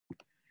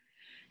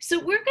So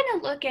we're going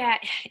to look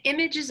at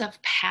images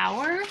of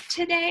power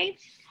today,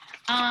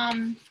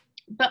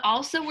 but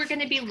also we're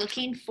going to be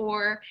looking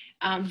for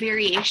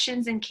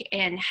variations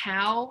in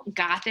how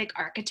Gothic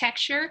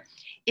architecture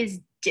is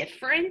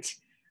different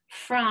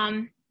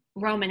from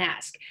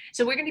Romanesque.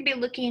 So we're going to be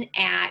looking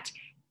at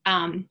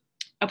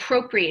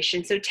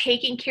appropriation, so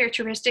taking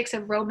characteristics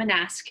of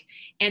Romanesque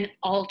and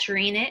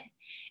altering it,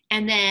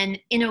 and then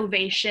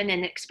innovation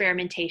and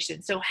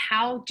experimentation. So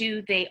how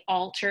do they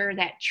alter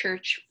that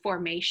church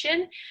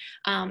formation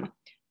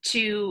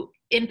to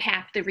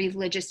impact the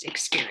religious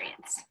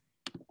experience?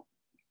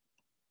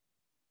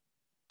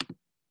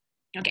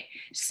 Okay,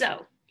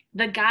 so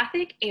the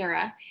Gothic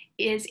era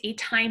is a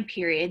time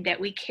period that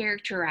we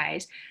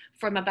characterize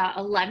from about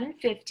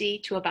 1150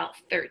 to about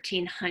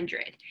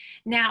 1300.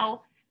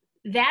 Now,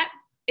 that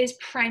is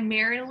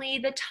primarily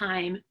the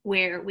time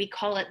where we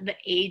call it the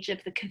age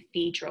of the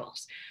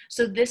cathedrals.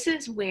 So this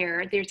is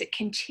where there's a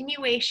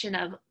continuation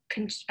of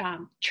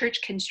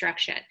church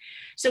construction.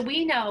 So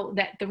we know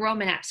that the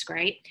Romanesque,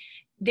 right?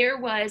 There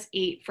was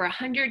for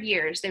 100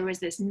 years, there was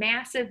this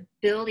massive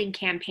building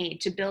campaign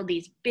to build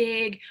these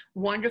big,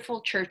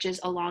 wonderful churches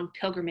along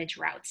pilgrimage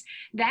routes.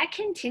 That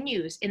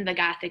continues in the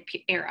Gothic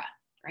era,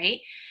 right?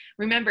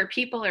 Remember,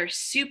 people are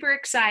super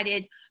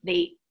excited.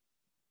 They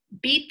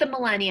beat the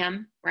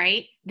millennium,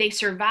 right? They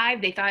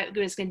survived. They thought it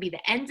was going to be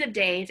the ends of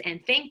days, and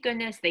thank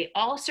goodness they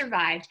all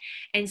survived.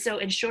 And so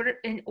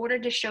in order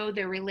to show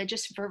their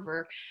religious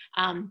fervor,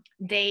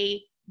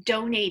 they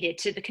donated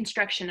to the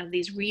construction of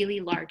these really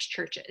large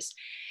churches.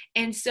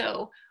 And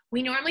so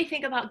we normally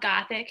think about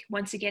Gothic,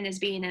 once again, as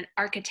being an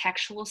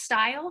architectural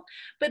style,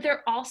 but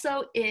there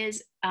also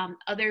is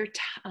other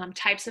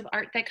types of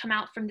art that come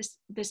out from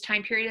this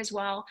time period as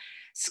well.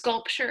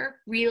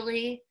 Sculpture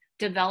really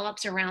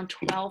develops around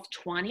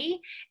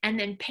 1220, and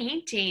then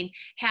painting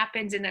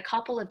happens in a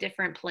couple of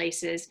different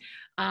places.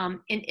 In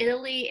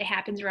Italy, it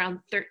happens around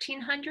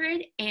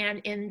 1300,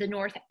 and in the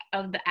north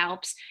of the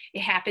Alps,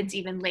 it happens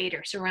even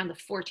later, so around the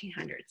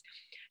 1400s.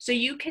 So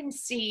you can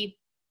see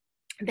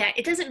that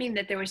it doesn't mean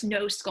that there was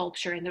no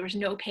sculpture and there was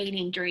no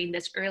painting during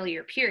this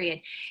earlier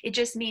period. It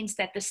just means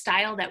that the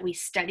style that we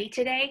study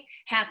today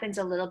happens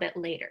a little bit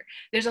later.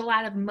 There's a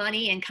lot of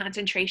money and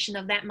concentration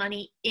of that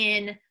money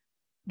in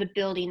the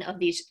building of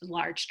these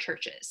large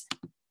churches,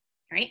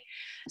 right?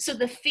 So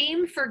the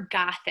theme for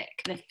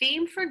Gothic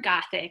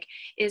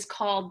is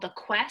called the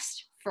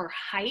quest for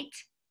height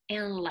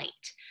and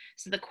light.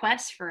 So the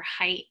quest for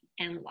height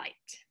and light.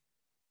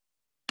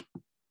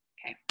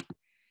 Okay,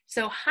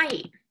 so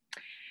height.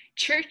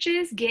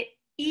 Churches get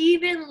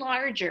even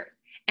larger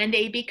and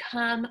they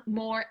become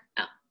more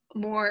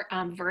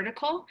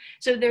vertical.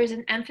 So there's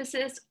an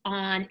emphasis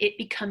on it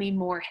becoming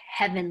more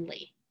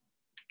heavenly,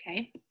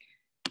 okay?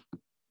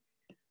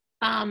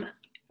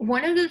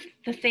 One of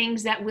the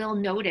things that we'll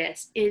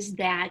notice is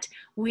that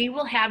we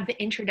will have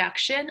the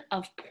introduction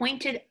of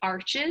pointed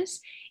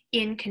arches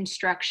in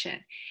construction.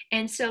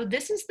 And so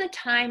this is the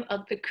time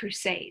of the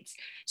Crusades.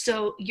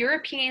 So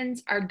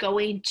Europeans are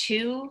going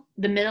to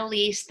the Middle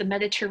East, the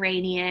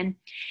Mediterranean,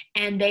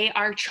 and they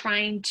are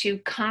trying to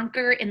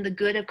conquer in the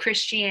good of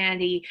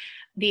Christianity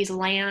these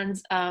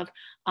lands of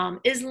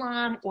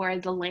Islam or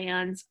the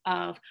lands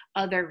of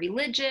other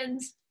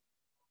religions.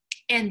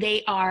 And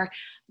they are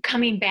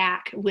coming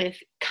back with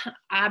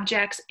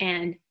objects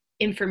and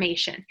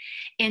information.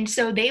 And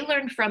so they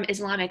learned from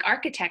Islamic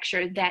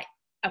architecture that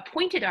a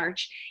pointed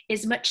arch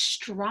is much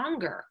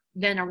stronger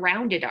than a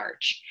rounded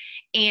arch.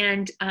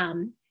 And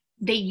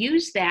they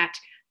use that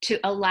to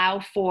allow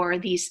for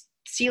these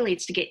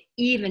ceilings to get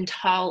even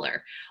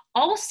taller.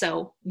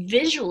 Also,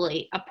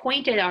 visually, a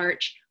pointed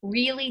arch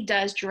really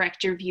does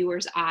direct your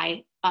viewer's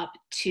eye up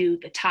to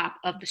the top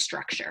of the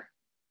structure.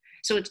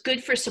 So it's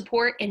good for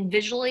support, and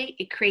visually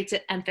it creates an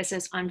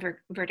emphasis on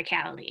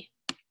verticality,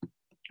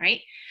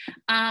 right?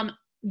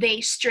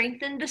 They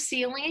strengthened the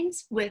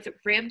ceilings with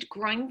ribbed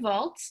groin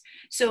vaults.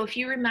 So if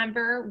you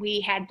remember, we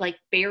had like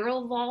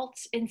barrel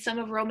vaults in some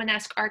of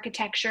Romanesque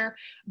architecture.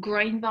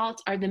 Groin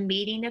vaults are the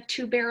meeting of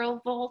two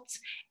barrel vaults.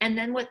 And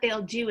then what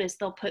they'll do is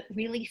they'll put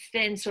really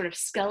thin sort of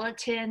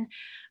skeleton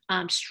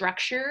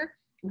structure,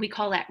 we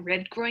call that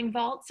ribbed groin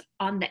vaults,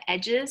 on the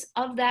edges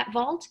of that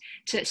vault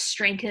to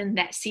strengthen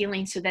that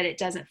ceiling so that it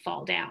doesn't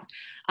fall down.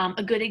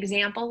 A good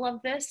example of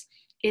this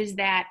is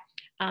that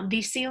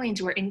these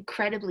ceilings were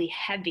incredibly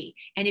heavy.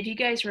 And if you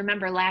guys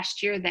remember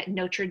last year that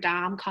Notre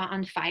Dame caught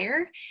on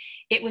fire,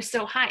 it was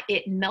so hot,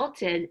 it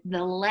melted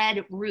the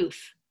lead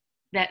roof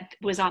that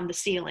was on the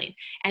ceiling.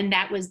 And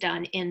that was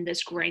done in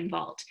this groin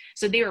vault.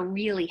 So they were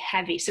really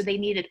heavy. So they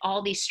needed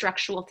all these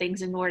structural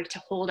things in order to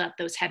hold up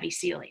those heavy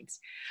ceilings.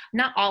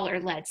 Not all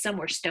are lead, some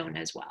were stone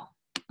as well.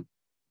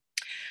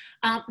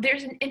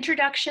 There's an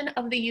introduction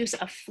of the use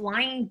of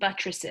flying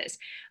buttresses.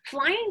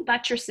 Flying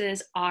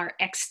buttresses are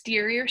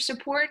exterior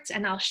supports,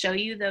 and I'll show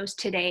you those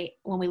today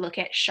when we look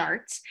at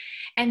Chartres.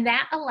 And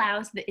that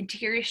allows the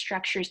interior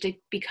structures to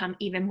become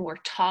even more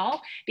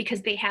tall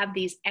because they have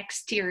these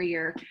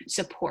exterior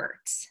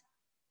supports.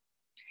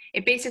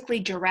 It basically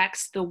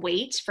directs the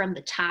weight from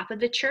the top of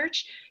the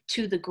church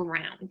to the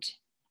ground.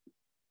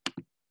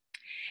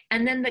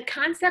 And then the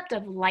concept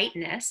of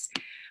lightness,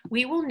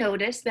 we will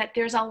notice that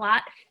there's a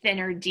lot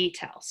thinner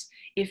details.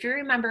 If you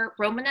remember,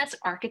 Romanesque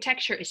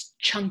architecture is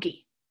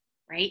chunky,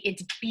 right?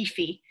 It's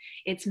beefy,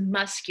 it's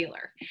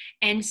muscular.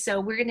 And so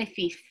we're going to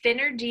see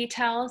thinner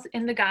details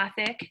in the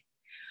Gothic.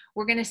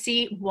 We're going to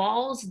see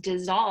walls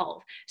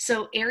dissolve.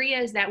 So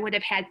areas that would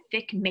have had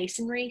thick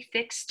masonry,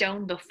 thick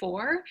stone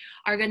before,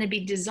 are going to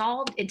be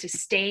dissolved into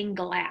stained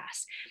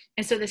glass.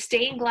 And so the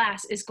stained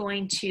glass is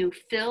going to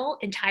fill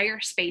entire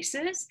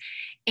spaces,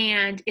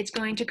 and it's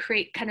going to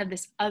create kind of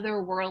this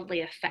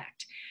otherworldly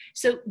effect.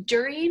 So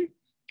during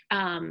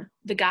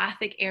the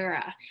Gothic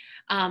era,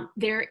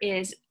 there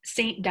is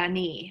Saint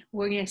Denis.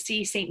 We're going to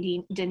see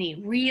Saint Denis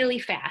really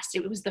fast.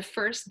 It was the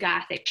first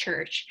Gothic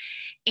church.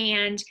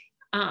 And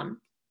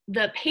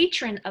the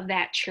patron of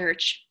that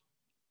church,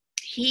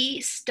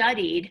 he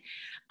studied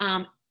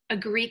a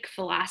Greek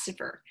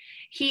philosopher.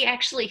 He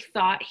actually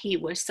thought he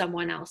was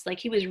someone else. Like,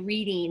 he was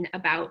reading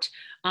about,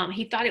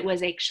 he thought it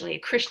was actually a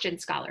Christian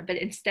scholar, but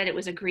instead it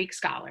was a Greek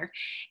scholar.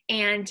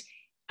 And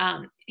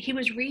he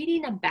was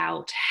reading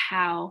about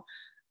how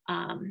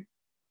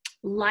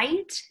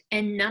light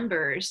and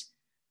numbers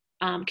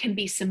can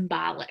be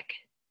symbolic.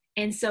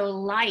 And so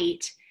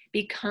light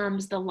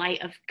becomes the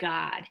light of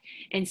God.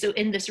 And so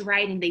in this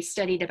writing, they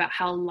studied about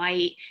how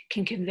light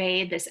can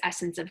convey this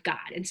essence of God.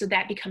 And so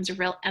that becomes a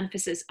real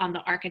emphasis on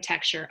the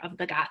architecture of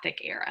the Gothic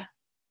era,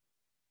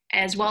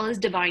 as well as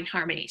divine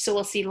harmony. So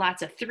we'll see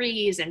lots of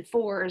 3s and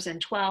 4s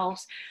and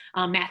 12s,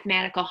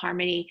 mathematical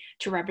harmony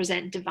to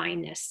represent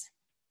divineness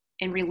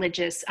and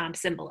religious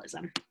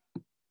symbolism.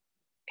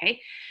 Okay,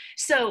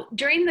 so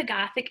during the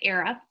Gothic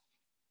era,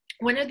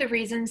 one of the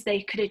reasons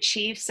they could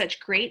achieve such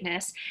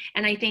greatness,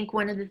 and I think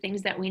one of the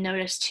things that we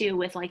noticed too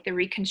with like the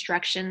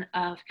reconstruction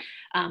of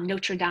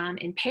Notre Dame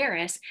in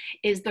Paris,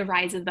 is the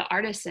rise of the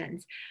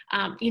artisans.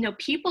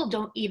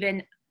 People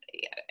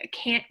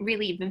can't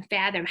really even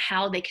fathom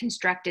how they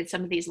constructed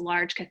some of these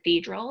large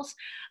cathedrals,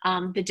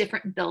 the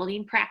different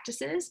building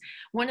practices.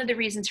 One of the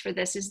reasons for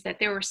this is that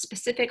there were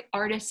specific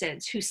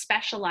artisans who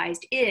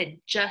specialized in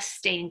just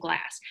stained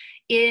glass,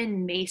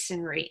 in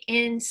masonry,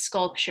 in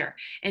sculpture.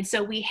 And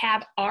so we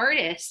have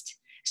artists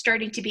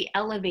starting to be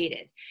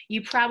elevated.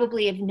 You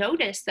probably have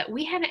noticed that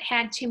we haven't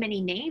had too many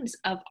names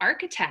of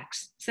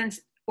architects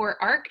or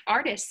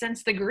artists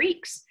since the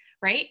Greeks,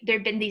 right? There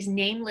have been these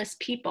nameless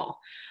people.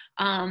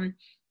 And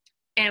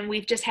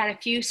we've just had a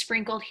few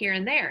sprinkled here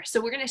and there. So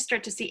we're going to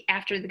start to see,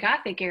 after the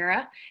Gothic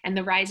era and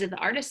the rise of the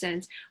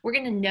artisans, we're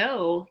going to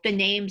know the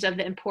names of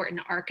the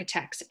important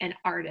architects and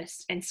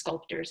artists and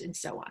sculptors and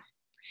so on.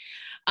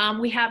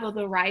 We have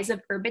the rise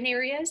of urban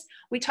areas.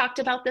 We talked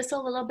about this a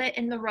little bit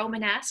in the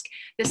Romanesque.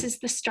 This is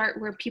the start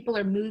where people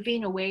are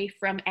moving away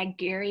from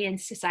agrarian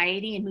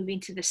society and moving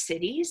to the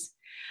cities.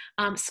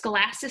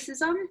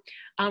 Scholasticism,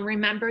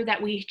 remember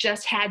that we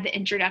just had the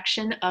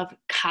introduction of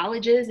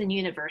colleges and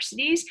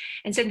universities,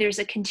 and so there's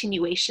a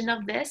continuation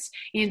of this.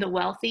 The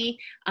wealthy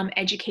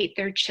educate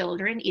their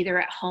children either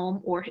at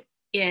home or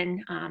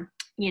in,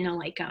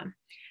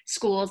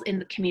 schools in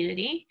the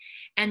community.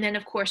 And then,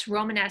 of course,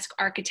 Romanesque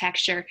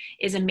architecture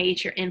is a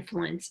major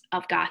influence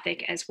of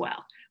Gothic as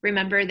well.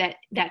 Remember that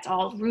that's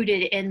all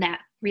rooted in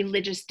that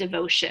religious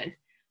devotion.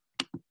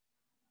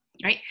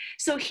 Right?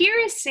 So here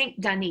is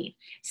Saint Denis.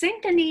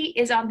 Saint Denis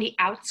is on the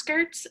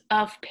outskirts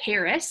of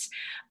Paris.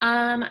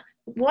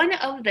 One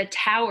of the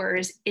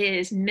towers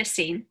is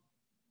missing,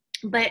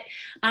 but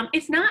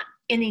it's not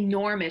an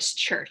enormous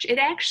church. It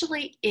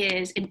actually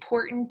is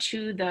important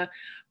to the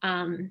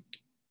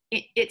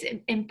it's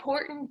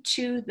important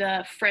to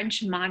the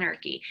French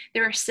monarchy.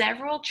 There are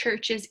several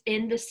churches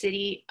in the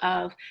city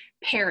of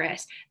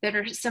Paris that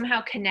are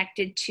somehow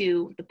connected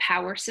to the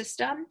power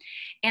system.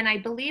 And I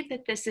believe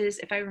that this is,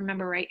 if I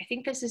remember right, I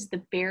think this is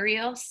the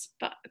burial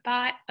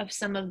spot of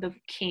some of the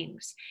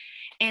kings.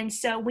 And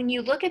so when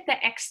you look at the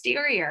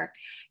exterior,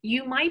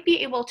 you might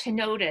be able to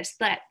notice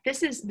that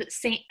this is the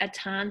Saint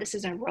Etienne, this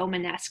is a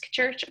Romanesque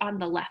church on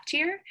the left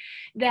here,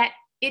 that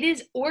it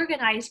is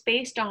organized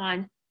based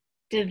on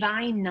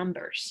divine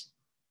numbers.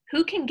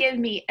 Who can give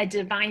me a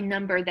divine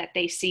number that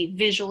they see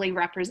visually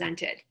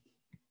represented?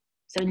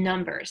 So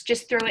numbers,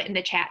 just throw it in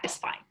the chat is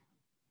fine.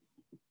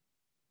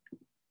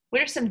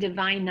 What are some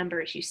divine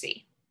numbers you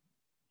see?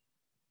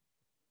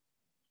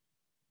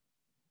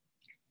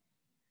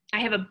 I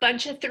have a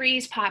bunch of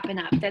 3s popping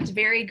up. That's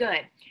very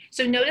good.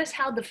 So notice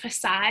how the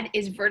facade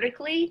is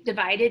vertically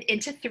divided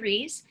into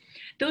 3s.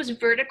 Those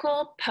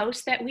vertical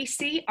posts that we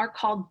see are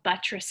called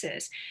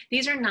buttresses.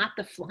 These are not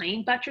the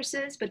flying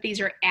buttresses, but these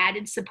are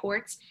added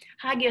supports.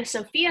 Hagia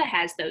Sophia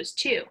has those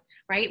too,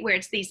 right? Where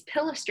it's these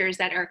pilasters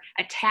that are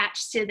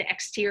attached to the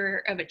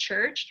exterior of a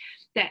church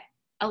that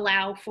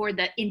allow for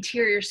the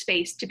interior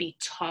space to be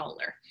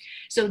taller.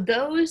 So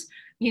those,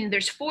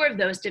 there's 4 of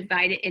those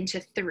divided into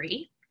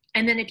 3.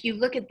 And then if you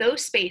look at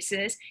those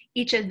spaces,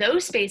 each of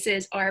those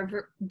spaces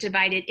are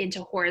divided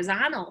into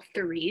horizontal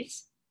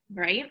 3s,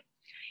 right?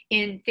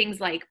 In things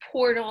like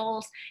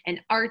portals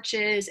and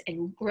arches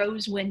and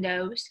rose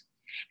windows.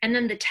 And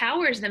then the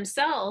towers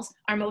themselves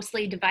are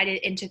mostly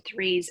divided into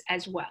 3s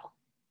as well.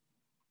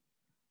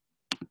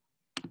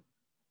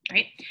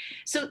 right?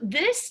 So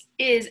this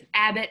is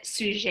Abbot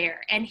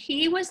Suger, and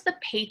he was the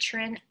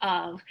patron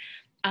of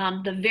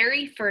the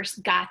very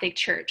first Gothic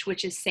church,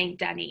 which is Saint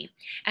Denis.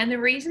 And the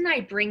reason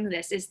I bring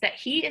this is that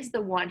he is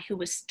the one who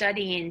was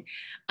studying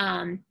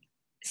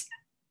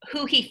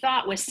who he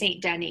thought was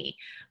Saint Denis,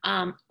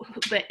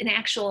 but in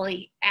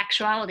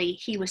actuality,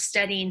 he was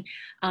studying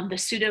the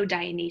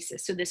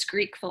Pseudo-Dionysius, so this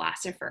Greek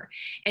philosopher.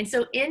 And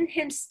so in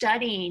him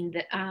studying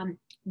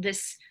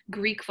this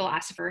Greek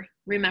philosopher,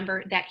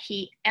 remember that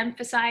he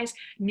emphasized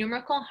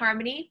numerical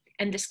harmony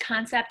and this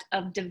concept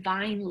of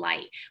divine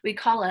light. We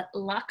call it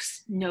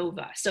lux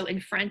nova. So in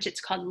French, it's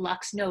called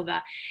lux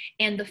nova.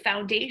 And the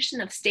foundation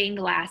of stained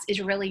glass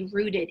is really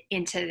rooted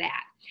into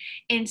that.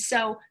 And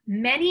so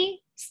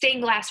many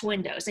stained glass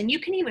windows, and you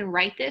can even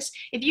write this,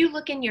 if you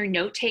look in your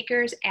note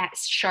takers at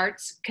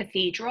Chartres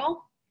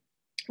Cathedral,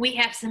 we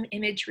have some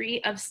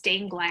imagery of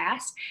stained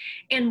glass.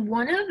 And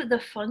one of the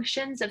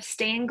functions of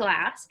stained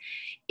glass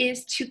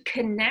is to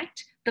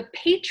connect the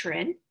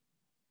patron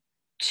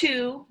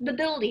to the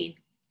building.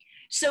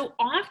 So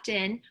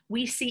often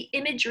we see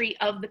imagery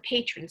of the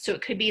patron. So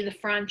it could be the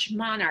French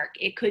monarch.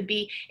 It could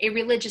be a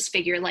religious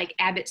figure like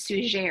Abbot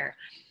Suger.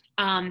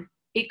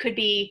 It could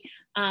be,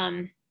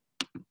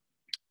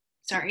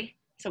 sorry,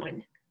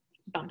 someone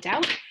bumped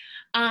out.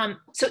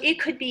 So it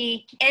could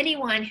be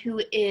anyone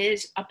who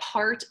is a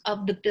part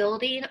of the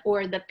building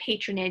or the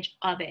patronage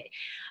of it.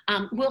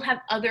 We'll have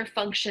other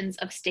functions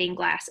of stained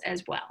glass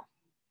as well.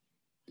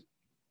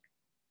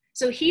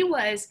 So he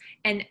was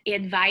an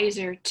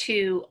advisor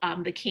to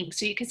the king.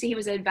 So you can see he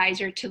was an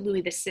advisor to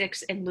Louis VI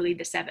and Louis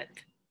VII.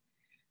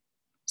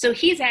 So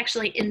he's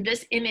actually in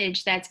this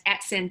image that's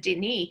at Saint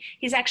Denis,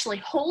 he's actually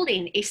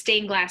holding a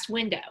stained glass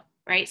window,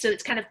 right? So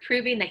it's kind of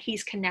proving that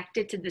he's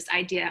connected to this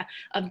idea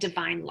of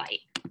divine light,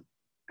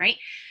 right?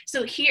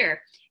 So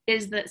here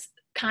is the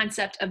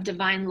concept of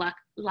divine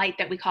light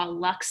that we call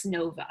lux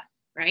nova,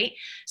 right?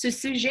 So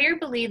Suger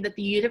believed that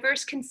the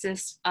universe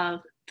consists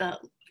of the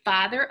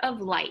Father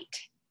of light,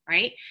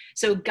 right?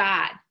 So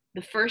God,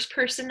 the first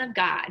person of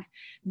God,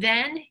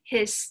 then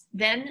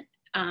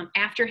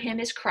after him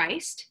is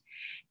Christ,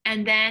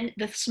 and then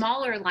the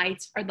smaller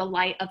lights are the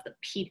light of the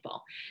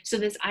people. So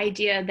this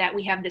idea that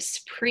we have the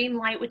supreme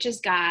light, which is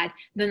God,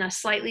 then a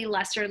slightly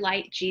lesser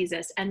light,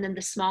 Jesus, and then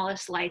the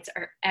smallest lights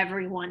are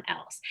everyone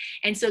else.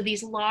 And so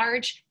these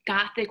large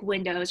Gothic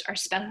windows are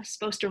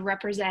supposed to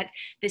represent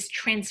this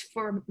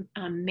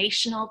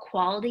transformational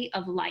quality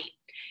of light.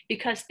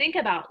 Because think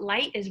about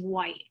light is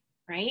white,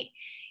 right?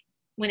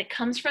 When it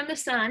comes from the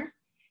sun,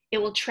 it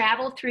will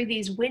travel through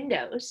these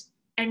windows.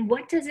 And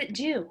what does it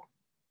do?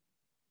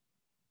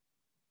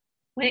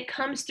 When it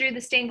comes through the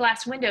stained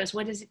glass windows,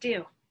 what does it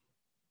do?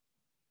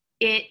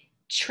 It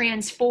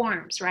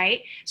transforms,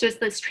 right? So it's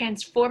this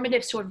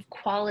transformative sort of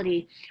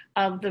quality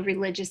of the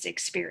religious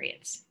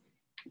experience,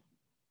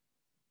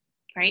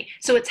 right?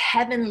 So it's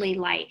heavenly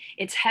light.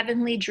 It's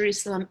heavenly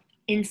Jerusalem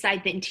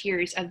inside the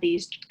interiors of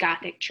these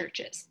Gothic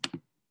churches,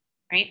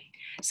 right?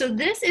 So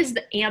this is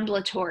the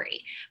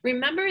ambulatory.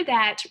 Remember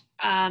that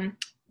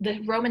the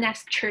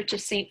Romanesque Church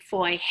of St.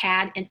 Foy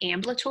had an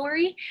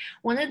ambulatory.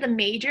 One of the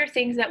major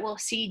things that we'll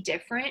see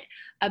different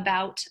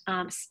about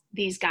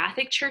these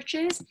Gothic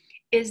churches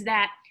is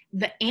that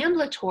the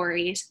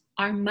ambulatories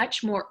are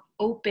much more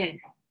open,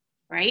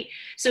 right?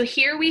 So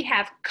here we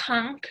have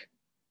Conques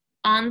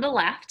on the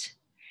left,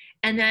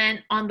 and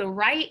then on the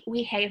right,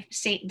 we have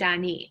Saint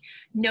Denis.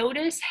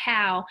 Notice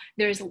how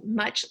there's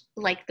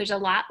a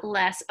lot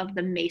less of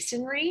the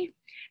masonry,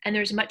 and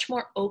there's much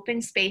more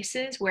open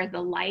spaces where the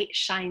light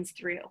shines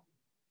through.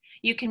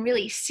 You can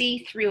really see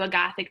through a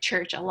Gothic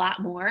church a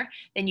lot more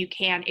than you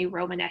can a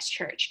Romanesque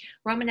church.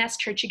 Romanesque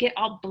church, you get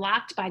all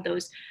blocked by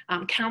those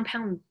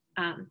compound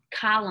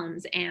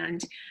columns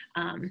and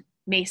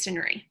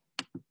masonry.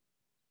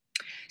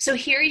 So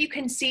here you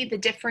can see the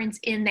difference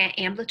in that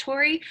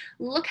ambulatory.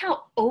 Look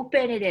how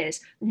open it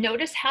is.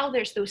 Notice how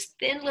there's those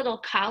thin little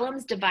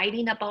columns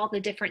dividing up all the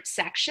different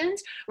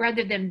sections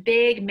rather than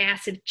big,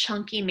 massive,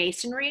 chunky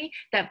masonry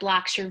that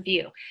blocks your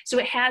view. So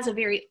it has a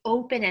very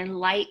open and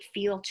light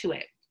feel to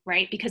it,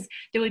 right? Because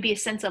there would be a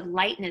sense of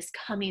lightness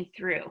coming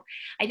through.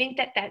 I think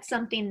that that's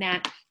something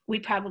that we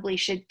probably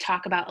should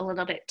talk about a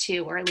little bit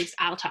too, or at least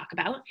I'll talk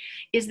about,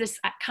 is this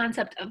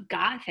concept of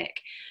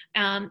Gothic.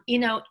 You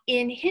know,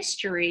 in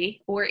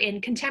history or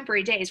in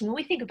contemporary days, when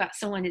we think about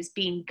someone as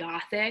being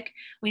Gothic,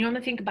 we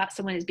normally think about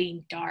someone as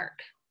being dark,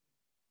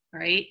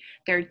 right?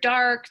 They're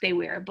dark, they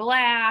wear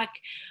black,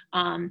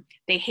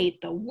 they hate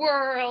the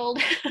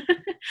world,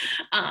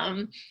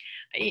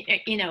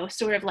 you know,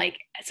 sort of like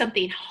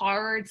something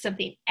hard,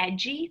 something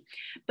edgy.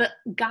 But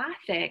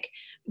Gothic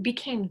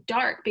became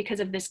dark because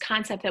of this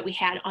concept that we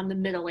had on the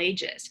Middle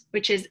Ages,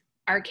 which is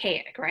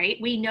archaic, right?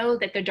 We know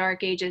that the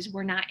Dark Ages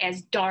were not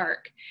as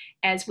dark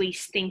as we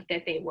think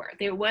that they were.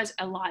 There was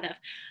a lot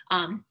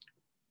of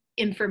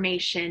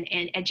information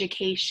and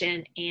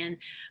education and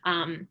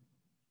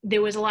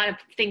there was a lot of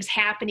things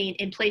happening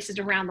in places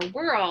around the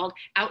world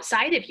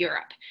outside of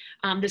Europe.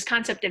 This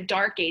concept of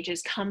dark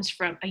ages comes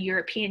from a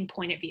European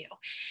point of view.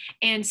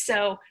 And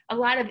so a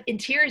lot of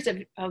interiors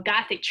of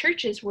Gothic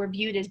churches were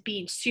viewed as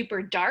being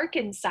super dark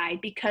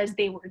inside because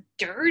they were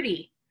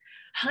dirty.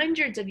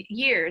 Hundreds of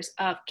years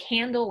of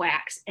candle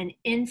wax and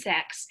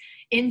incense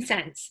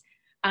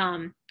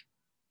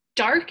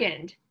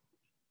darkened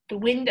the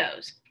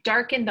windows,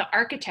 darkened the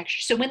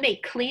architecture. So when they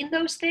cleaned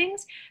those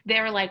things, they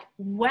were like,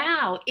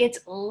 wow, it's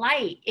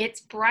light,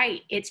 it's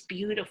bright, it's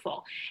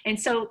beautiful. And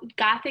so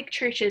Gothic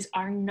churches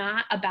are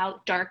not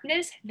about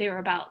darkness, they're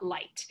about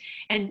light.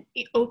 And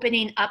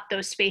opening up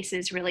those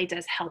spaces really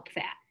does help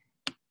that.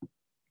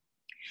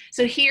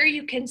 So here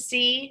you can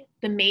see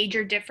the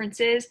major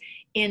differences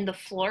in the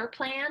floor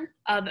plan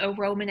of a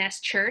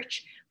Romanesque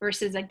church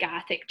versus a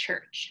Gothic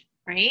church,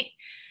 right?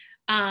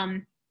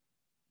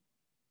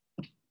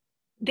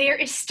 There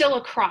is still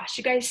a cross.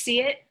 You guys see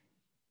it?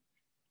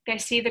 You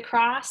guys see the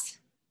cross?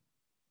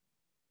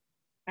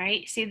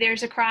 Right? See,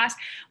 there's a cross.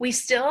 We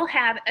still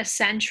have a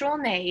central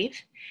nave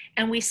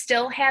and we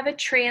still have a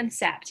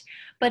transept,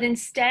 but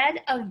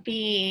instead of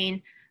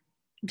being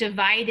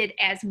divided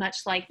as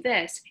much like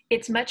this,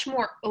 it's much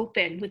more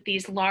open with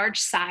these large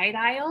side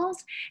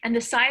aisles, and the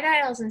side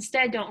aisles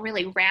instead don't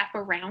really wrap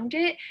around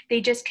it,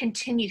 they just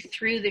continue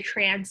through the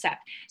transept.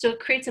 So it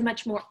creates a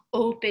much more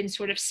open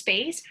sort of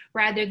space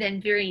rather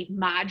than very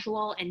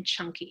modular and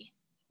chunky.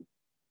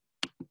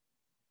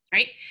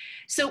 Right?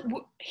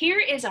 So here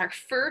is our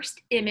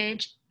first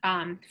image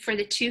for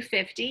the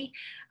 250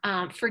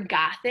 for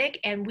Gothic,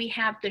 and we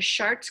have the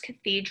Chartres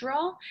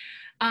Cathedral.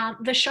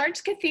 The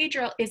Chartres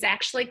Cathedral is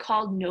actually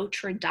called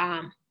Notre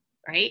Dame,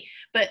 right?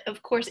 But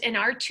of course, in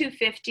our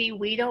 250,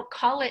 we don't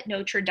call it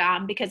Notre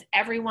Dame because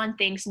everyone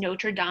thinks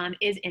Notre Dame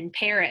is in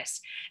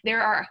Paris.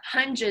 There are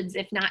hundreds,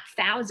 if not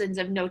thousands,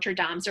 of Notre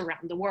Dames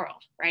around the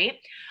world, right?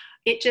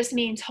 It just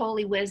means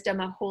Holy Wisdom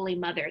of Holy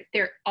Mother.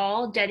 They're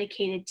all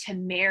dedicated to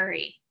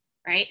Mary,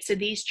 right? So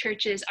these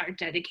churches are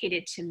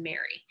dedicated to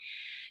Mary.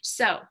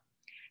 So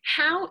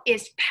how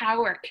is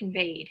power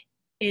conveyed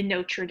in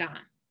Notre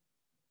Dame?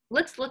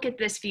 Let's look at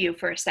this view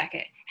for a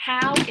second.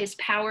 How is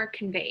power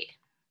conveyed?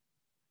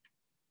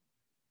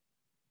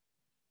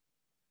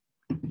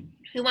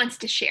 Who wants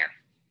to share?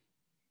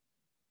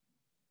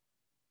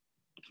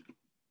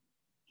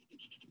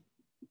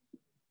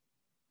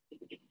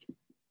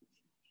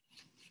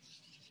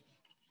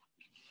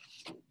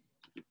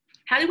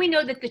 How do we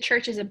know that the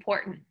church is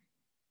important?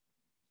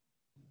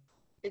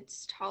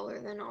 It's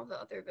taller than all the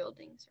other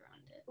buildings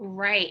around it.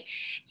 Right.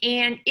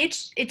 And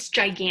it's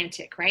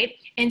gigantic, right?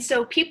 And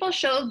so people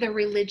show their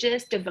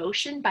religious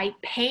devotion by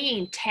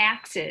paying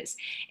taxes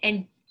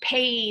and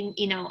paying,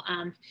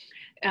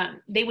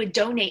 they would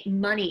donate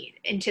money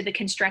into the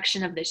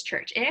construction of this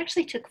church. It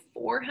actually took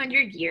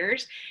 400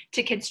 years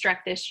to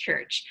construct this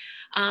church.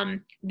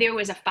 There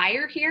was a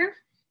fire here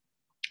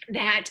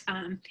that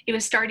it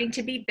was starting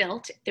to be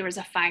built. There was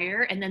a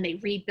fire and then they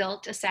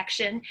rebuilt a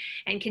section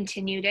and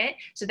continued it.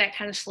 So that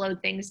kind of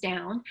slowed things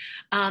down.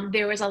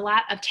 There was a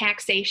lot of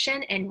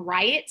taxation and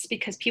riots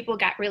because people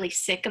got really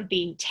sick of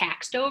being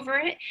taxed over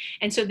it.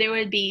 And so there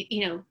would be,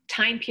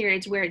 time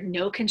periods where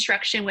no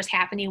construction was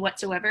happening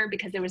whatsoever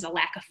because there was a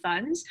lack of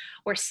funds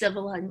or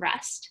civil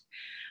unrest.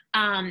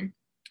 And,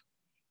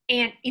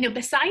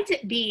 besides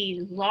it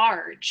being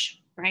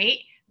large, right?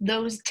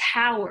 Those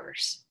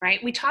towers,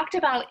 right? We talked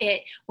about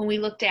it when we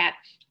looked at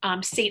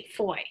St.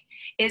 Foy,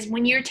 is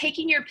when you're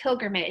taking your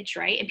pilgrimage,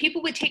 right? And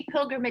people would take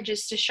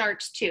pilgrimages to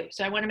Chartres too.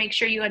 So I want to make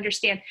sure you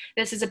understand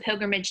this is a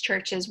pilgrimage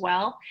church as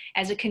well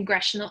as a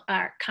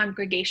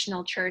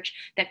congregational church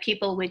that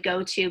people would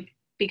go to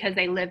because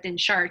they lived in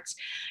Chartres.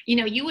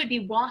 You would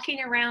be walking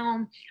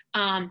around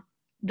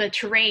the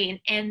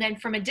terrain, and then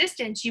from a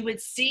distance, you would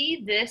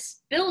see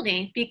this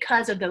building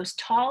because of those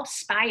tall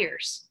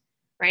spires,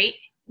 right?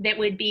 That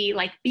would be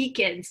like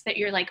beacons that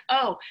you're like,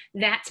 oh,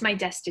 that's my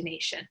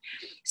destination.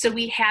 So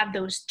we have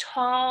those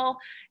tall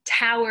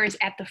towers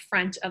at the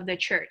front of the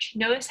church.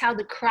 Notice how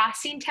the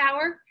crossing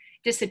tower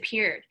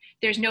disappeared.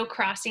 There's no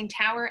crossing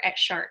tower at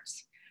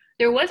Chartres.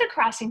 There was a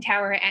crossing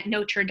tower at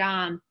Notre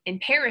Dame in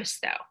Paris,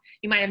 though.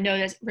 You might have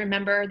noticed,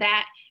 remember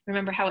that?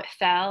 Remember how it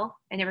fell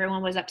and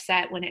everyone was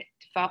upset when it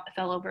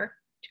fell over?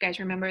 Do you guys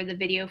remember the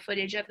video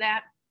footage of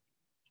that?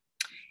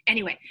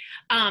 Anyway,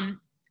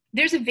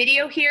 there's a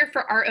video here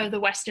for Art of the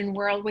Western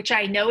World, which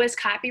I know is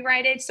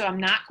copyrighted, so I'm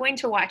not going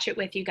to watch it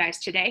with you guys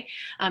today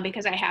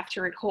because I have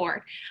to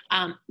record.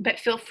 But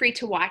feel free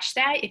to watch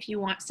that if you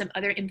want some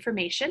other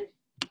information.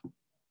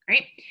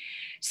 Right?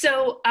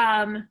 So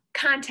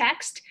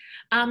context,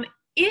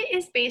 it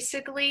is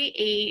basically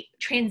a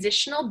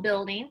transitional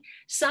building.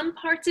 Some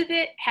parts of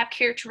it have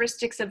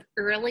characteristics of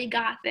early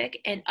Gothic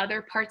and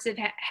other parts of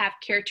it have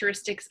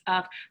characteristics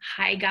of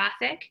high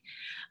Gothic.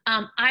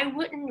 I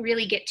wouldn't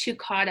really get too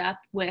caught up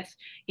with,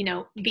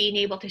 being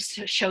able to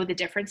show the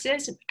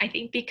differences. I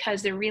think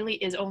because there really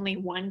is only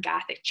one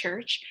Gothic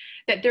church,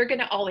 that they're going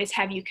to always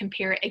have you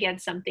compare it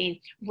against something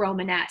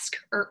Romanesque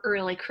or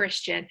early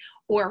Christian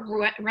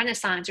or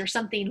Renaissance or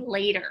something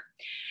later.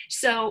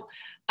 So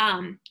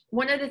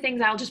one of the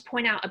things I'll just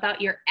point out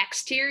about your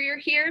exterior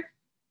here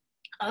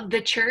of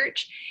the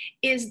church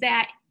is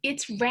that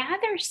it's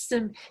rather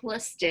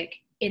simplistic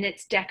in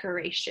its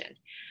decoration.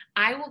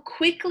 I will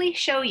quickly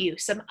show you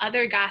some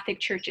other Gothic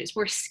churches.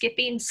 We're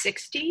skipping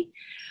 60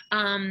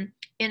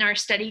 in our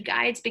study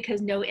guides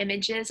because no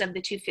images of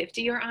the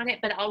 250 are on it,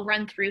 but I'll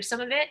run through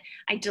some of it.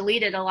 I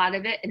deleted a lot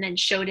of it and then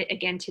showed it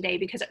again today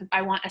because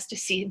I want us to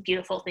see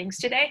beautiful things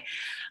today.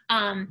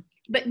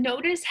 But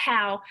notice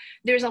how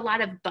there's a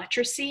lot of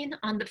buttressing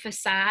on the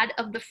facade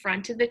of the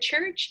front of the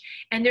church,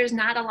 and there's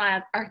not a lot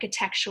of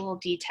architectural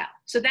detail.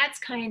 So that's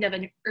kind of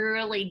an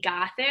early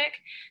Gothic,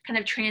 kind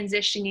of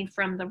transitioning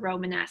from the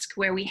Romanesque,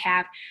 where we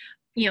have,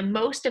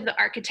 most of the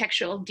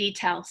architectural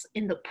details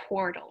in the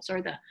portals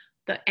or the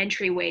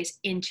entryways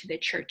into the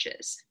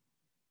churches.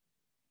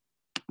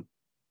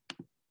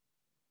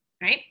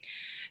 Right?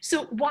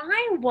 So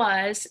why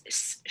was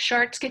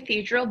Chartres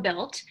Cathedral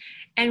built?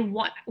 And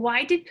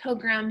why did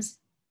pilgrims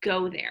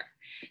go there?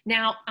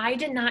 Now, I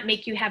did not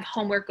make you have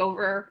homework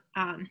over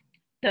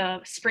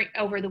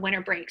the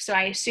winter break, so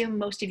I assume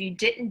most of you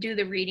didn't do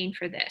the reading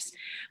for this.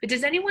 But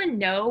does anyone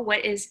know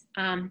what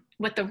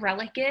the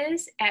relic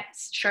is at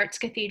Chartres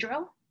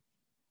Cathedral?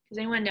 Does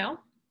anyone know?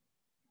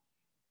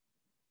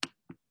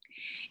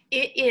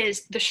 It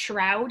is the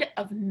Shroud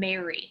of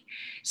Mary.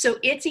 So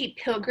it's a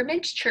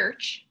pilgrimage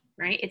church.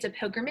 Right? It's a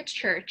pilgrimage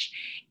church,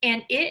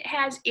 and it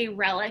has a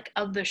relic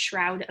of the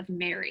Shroud of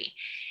Mary.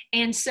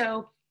 And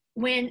so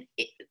when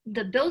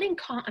the building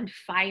caught on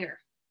fire,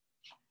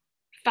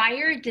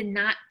 fire did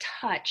not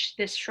touch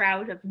this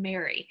Shroud of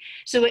Mary.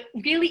 So it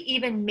really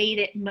even made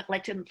it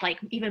like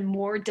even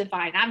more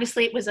divine.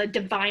 Obviously, it was a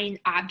divine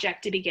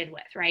object to begin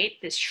with, right?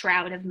 This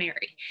Shroud of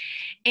Mary.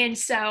 And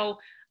so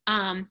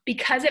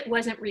because it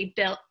wasn't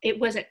rebuilt, it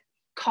wasn't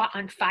caught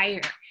on fire,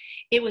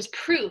 it was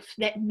proof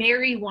that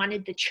Mary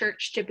wanted the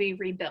church to be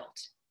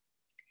rebuilt.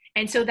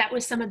 And so that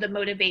was some of the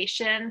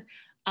motivation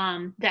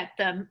that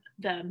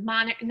the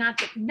monarch,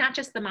 not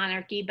just the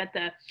monarchy, but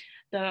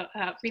the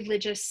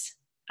religious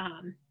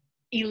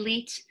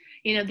elite,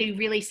 they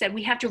really said,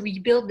 we have to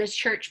rebuild this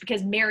church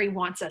because Mary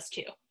wants us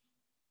to.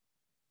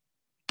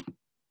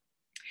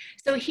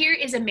 So here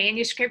is a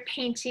manuscript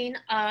painting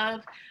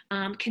of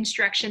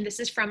construction. This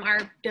is from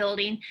our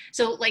building.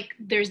 So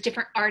there's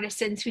different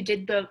artisans who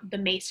did the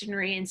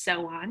masonry and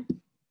so on.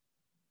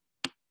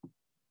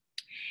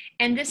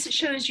 And this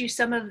shows you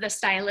some of the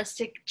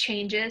stylistic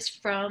changes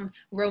from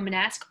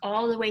Romanesque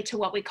all the way to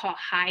what we call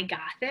High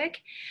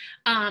Gothic.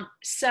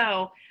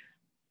 So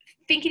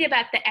thinking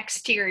about the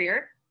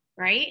exterior,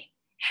 right?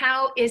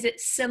 How is it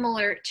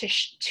similar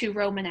to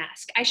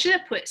Romanesque? I should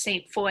have put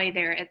Saint Foy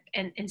there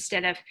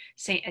instead of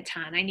Saint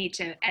Etienne. I need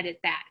to edit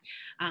that.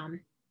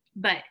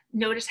 But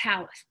notice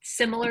how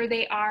similar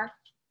they are,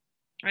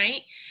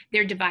 right?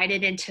 They're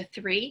divided into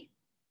three,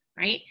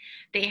 right?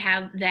 They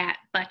have that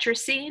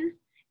buttressing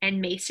and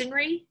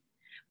masonry,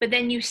 but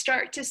then you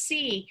start to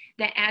see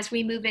that as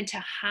we move into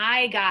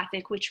High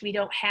Gothic, which we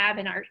don't have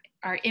in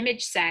our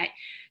image set,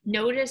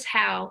 notice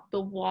how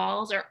the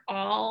walls are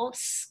all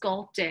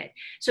sculpted.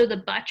 So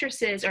the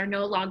buttresses are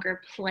no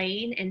longer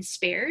plain and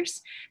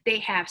sparse. They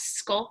have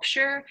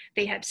sculpture,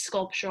 they have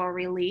sculptural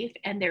relief,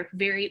 and they're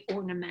very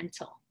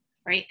ornamental,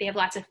 right? They have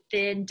lots of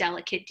thin,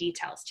 delicate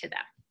details to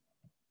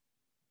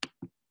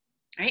them,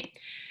 right?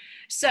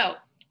 So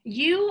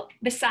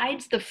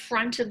besides the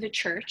front of the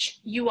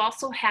church, you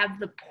also have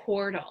the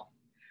portal.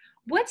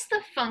 What's the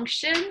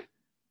function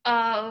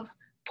of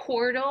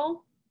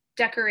portal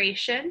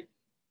decoration?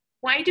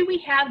 Why do we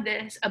have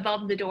this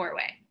above the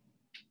doorway?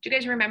 Do you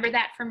guys remember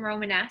that from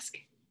Romanesque?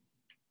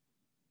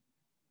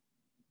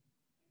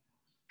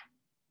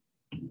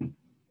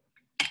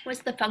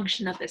 What's the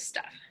function of this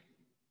stuff?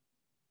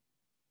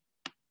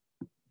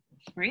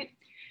 Right?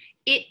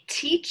 It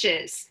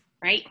teaches,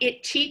 right?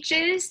 It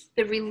teaches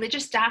the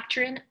religious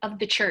doctrine of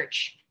the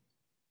church,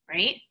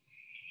 right?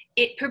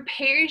 It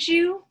prepares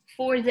you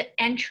for the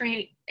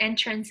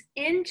entrance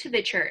into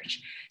the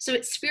church. So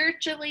it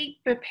spiritually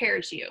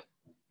prepares you.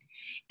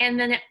 And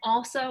then it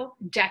also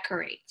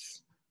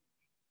decorates,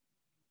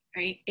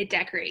 right? It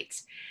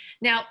decorates.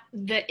 Now,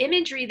 the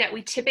imagery that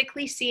we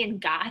typically see in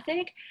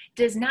Gothic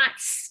does not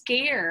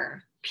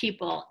scare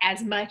people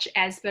as much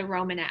as the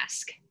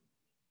Romanesque,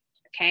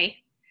 okay?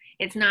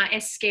 It's not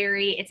as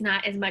scary. It's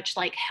not as much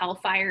like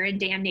hellfire and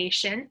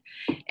damnation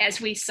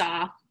as we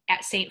saw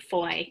at Saint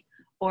Foy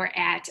or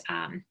at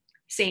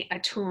Saint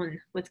Etienne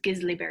with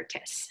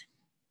Gislibertus,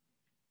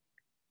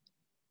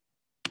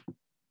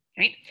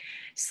 right?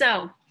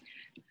 So,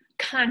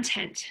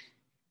 content.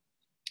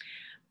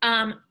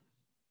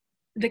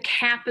 The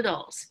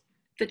capitals,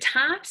 the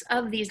tops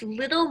of these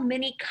little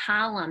mini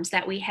columns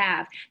that we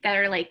have that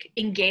are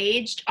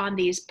engaged on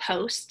these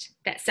posts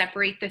that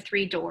separate the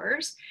three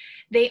doors,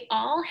 they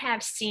all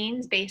have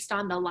scenes based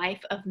on the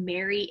life of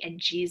Mary and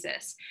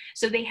Jesus.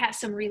 So they have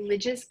some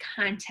religious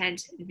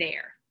content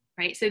there,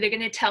 right? So they're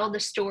going to tell the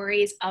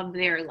stories of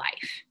their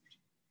life.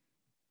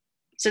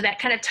 So that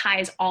kind of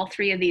ties all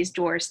three of these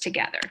doors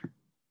together.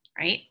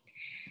 right?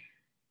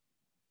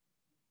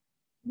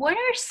 What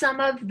are some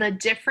of the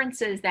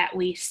differences that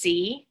we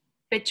see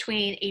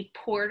between a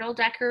portal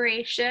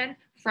decoration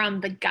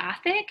from the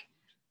Gothic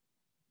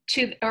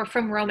or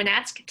from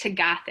Romanesque to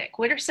Gothic?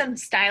 What are some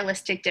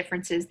stylistic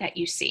differences that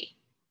you see?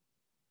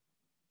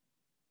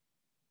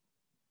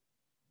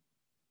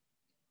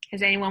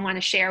 Does anyone want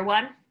to share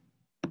one?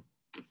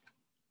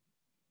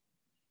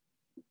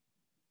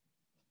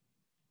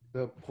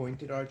 The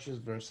pointed arches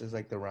versus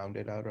like the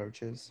rounded out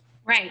arches.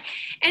 Right.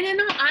 And in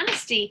all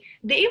honesty,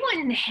 they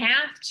wouldn't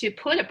have to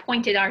put a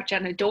pointed arch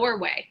on a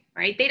doorway,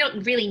 right? They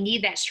don't really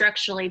need that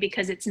structurally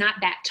because it's not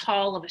that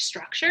tall of a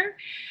structure.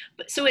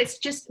 But so it's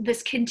just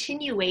this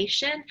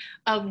continuation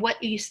of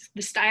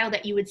the style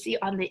that you would see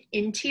on the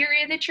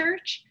interior of the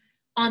church,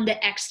 on the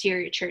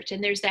exterior church.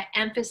 And there's that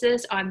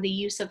emphasis on the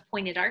use of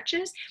pointed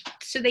arches.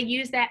 So they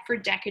use that for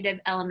decorative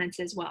elements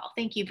as well.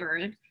 Thank you,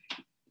 Varun.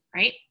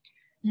 Right?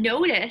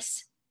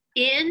 Notice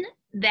in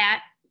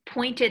that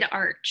pointed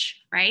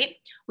arch, right?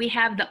 We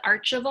have the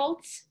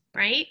archivolts,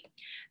 right?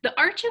 The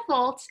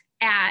archivolts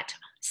at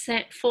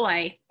Saint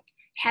Foy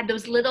had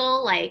those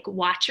little like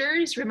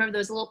watchers. Remember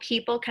those little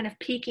people kind of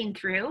peeking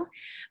through?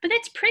 But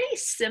it's pretty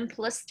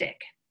simplistic,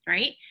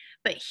 right?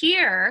 But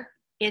here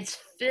it's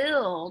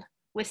filled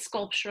with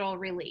sculptural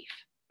relief,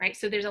 right?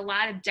 So there's a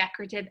lot of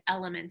decorative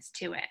elements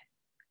to it,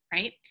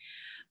 right?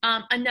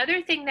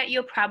 Another thing that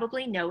you'll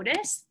probably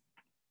notice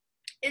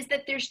is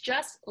that there's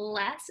just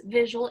less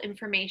visual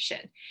information.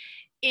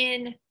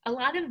 In a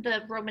lot of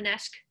the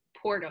Romanesque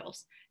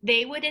portals,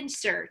 they would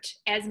insert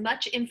as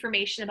much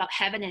information about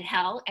heaven and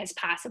hell as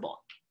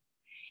possible.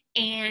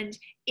 And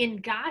in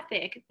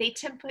Gothic,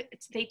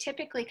 they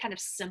typically kind of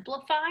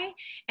simplify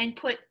and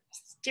put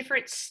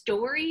different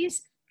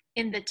stories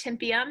in the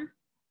tympanum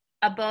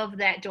above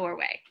that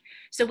doorway.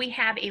 So we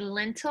have a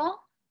lintel,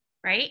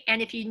 right?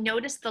 And if you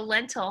notice, the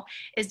lintel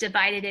is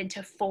divided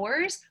into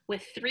fours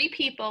with 3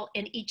 people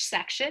in each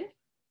section,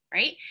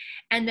 right?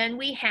 And then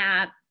we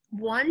have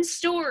one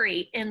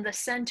story in the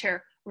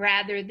center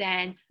rather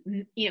than,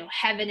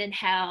 heaven and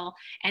hell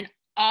and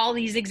all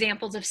these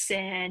examples of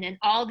sin and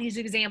all these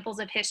examples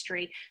of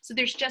history. So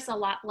there's just a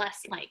lot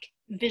less like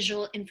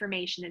visual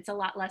information. It's a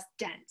lot less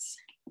dense.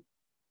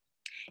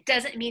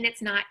 Doesn't mean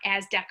it's not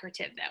as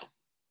decorative though,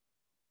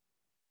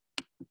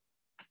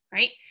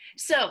 right?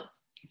 So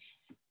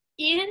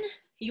in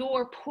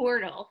your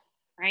portal,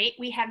 right,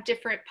 we have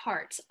different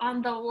parts.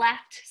 On the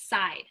left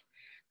side's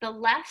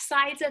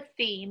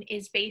theme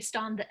is based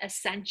on the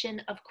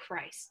ascension of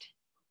Christ,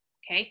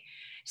 okay?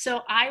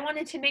 So I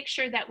wanted to make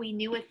sure that we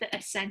knew what the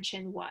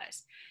ascension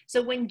was.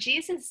 So when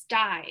Jesus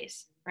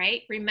dies,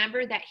 right,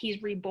 remember that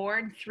he's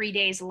reborn 3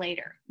 days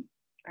later,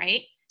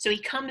 right? So he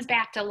comes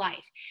back to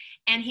life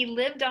and he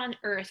lived on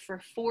earth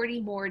for 40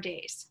 more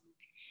days.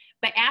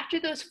 But after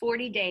those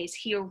 40 days,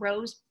 he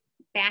arose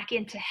back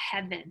into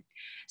heaven.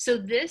 So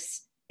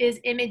this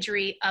is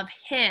imagery of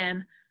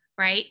him,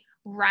 right,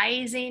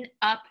 rising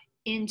up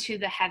into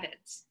the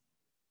heavens,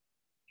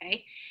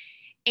 okay?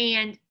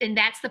 And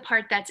that's the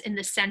part that's in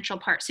the central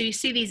part. So you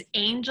see these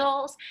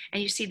angels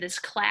and you see this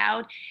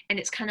cloud and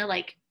it's kind of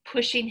like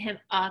pushing him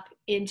up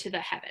into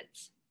the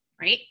heavens,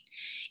 right?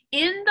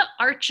 In the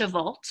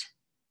archivolt,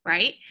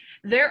 right,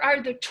 there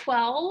are the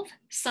 12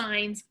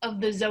 signs of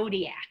the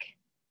zodiac,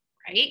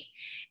 right?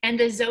 And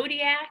the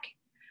zodiac,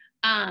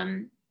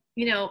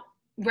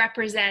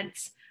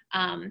 represents,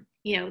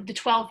 the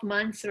 12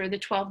 months or the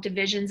 12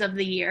 divisions of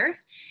the year.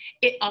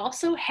 It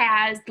also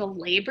has the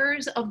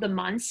labors of the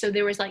months. So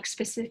there was like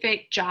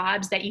specific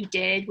jobs that you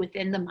did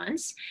within the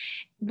months.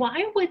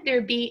 Why would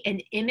there be an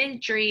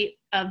imagery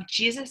of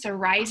Jesus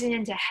arising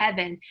into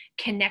heaven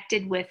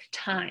connected with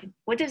time?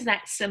 What does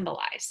that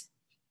symbolize?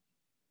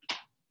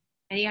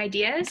 Any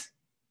ideas?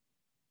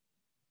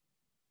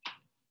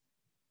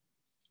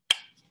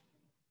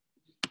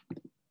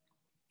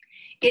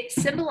 It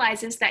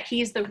symbolizes that he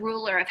is the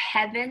ruler of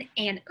heaven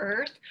and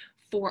earth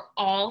for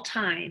all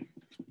time.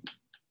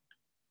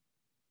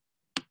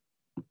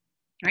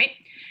 Right?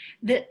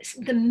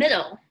 The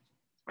middle,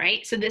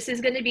 right? So this is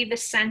going to be the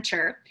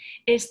center,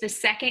 is the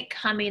second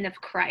coming of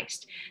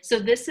Christ. So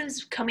this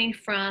is coming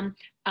from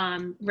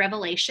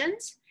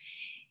Revelations.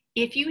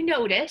 If you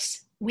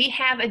notice, we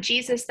have a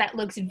Jesus that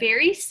looks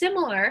very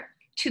similar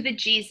to the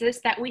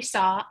Jesus that we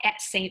saw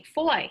at Saint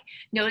Foy.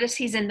 Notice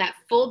he's in that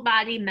full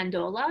body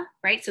mandola,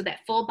 right? So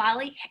that full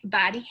body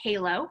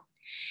halo.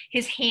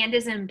 His hand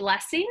is in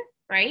blessing,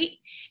 right?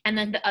 And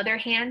then the other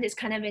hand is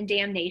kind of in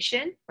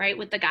damnation, right?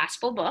 With the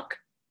gospel book.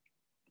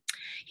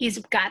 He's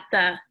got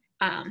the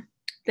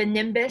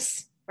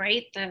nimbus,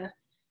 right? The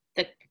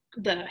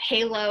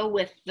halo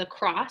with the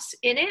cross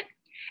in it.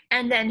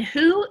 And then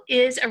who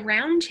is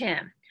around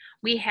him?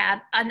 We have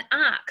an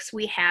ox,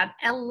 we have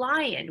a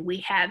lion, we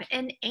have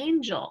an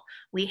angel,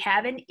 we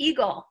have an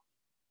eagle.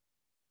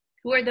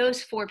 Who are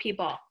those 4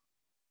 people?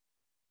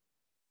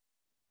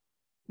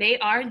 They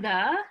are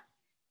the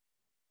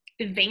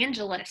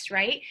evangelists,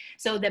 right?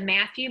 So the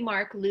Matthew,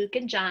 Mark, Luke,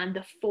 and John,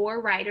 the 4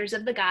 writers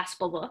of the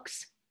gospel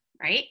books,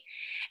 right?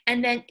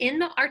 And then in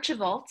the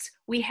archivolts,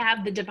 we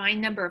have the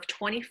divine number of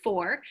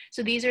 24.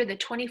 So these are the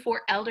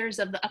 24 elders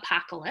of the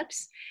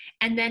apocalypse.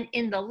 And then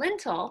in the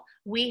lintel,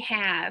 we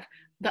have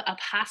the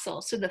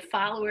apostles, so the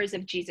followers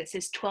of Jesus,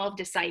 his 12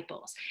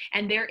 disciples.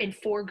 And they're in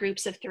 4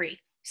 groups of 3.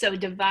 So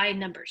divine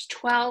numbers,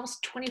 12s,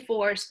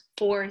 24s,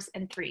 4s,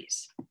 and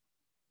 3s.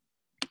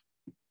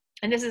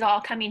 And this is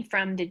all coming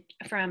from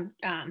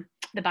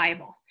the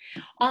Bible.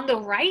 On the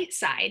right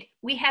side,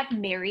 we have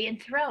Mary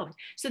enthroned.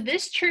 So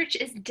this church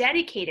is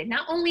dedicated,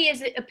 not only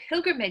is it a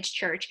pilgrimage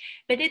church,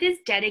 but it is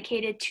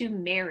dedicated to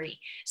Mary.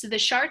 So the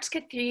Chartres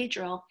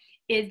Cathedral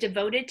is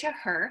devoted to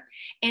her.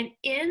 And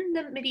in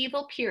the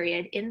medieval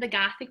period, in the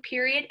Gothic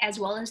period, as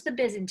well as the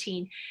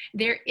Byzantine,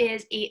 there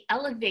is an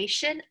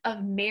elevation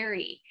of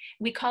Mary.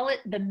 We call it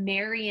the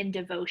Marian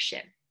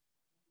devotion.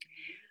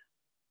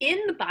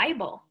 In the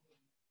Bible,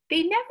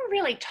 they never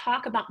really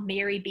talk about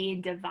Mary being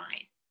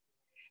divine.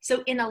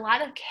 So in a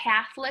lot of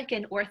Catholic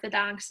and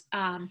Orthodox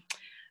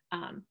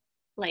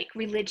like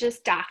religious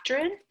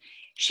doctrine,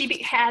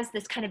 she has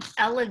this kind of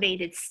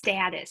elevated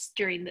status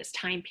during this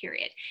time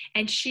period.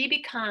 And she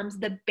becomes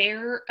the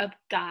bearer of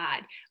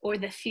God, or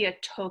the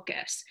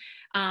Theotokos.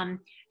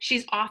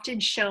 She's often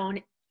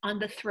shown on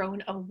the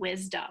throne of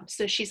wisdom.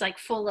 So she's like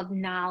full of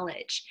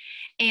knowledge.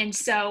 And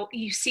so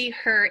you see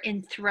her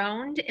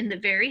enthroned in the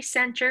very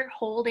center,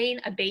 holding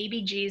a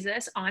baby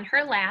Jesus on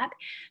her lap,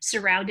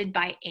 surrounded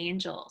by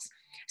angels.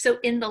 So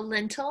in the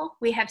lintel,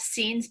 we have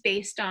scenes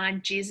based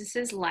on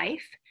Jesus's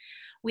life.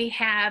 We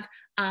have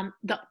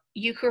the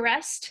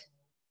Eucharist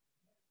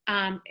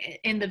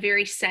in the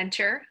very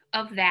center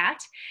of that.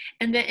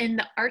 And then in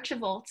the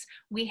archivolts,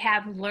 we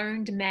have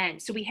learned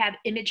men. So we have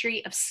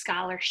imagery of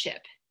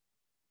scholarship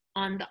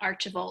on the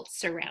archivolts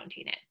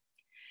surrounding it.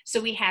 So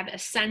we have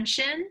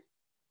Ascension,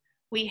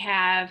 we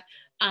have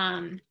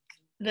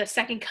the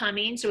second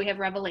coming, so we have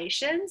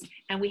Revelations,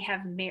 and we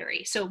have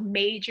Mary. So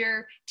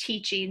major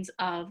teachings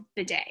of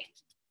the day,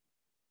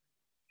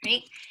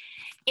 right?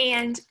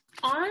 And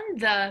on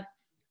the,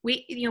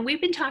 we've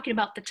been talking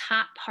about the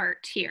top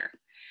part here.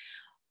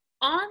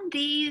 On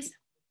these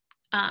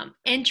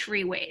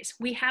entryways,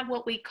 we have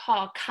what we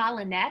call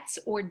colonnettes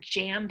or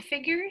jam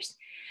figures.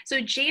 So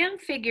jam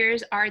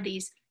figures are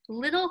these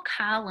little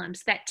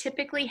columns that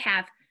typically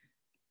have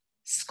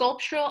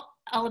sculptural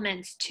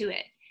elements to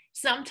it.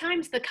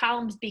 Sometimes the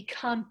columns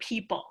become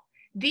people.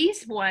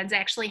 These ones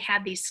actually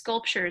have these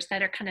sculptures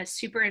that are kind of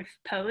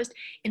superimposed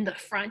in the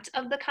front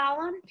of the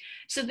column.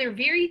 So they're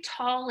very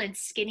tall and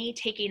skinny,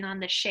 taking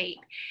on the shape.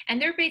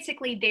 And they're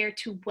basically there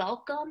to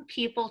welcome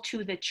people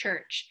to the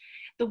church.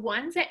 The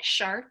ones at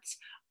Chartres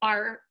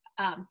are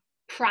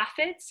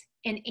prophets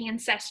and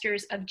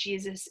ancestors of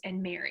Jesus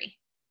and Mary.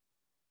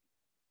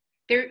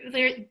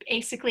 They're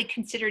basically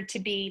considered to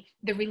be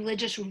the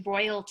religious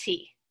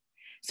royalty.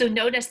 So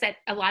notice that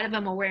a lot of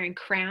them are wearing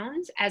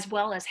crowns as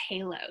well as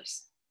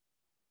halos.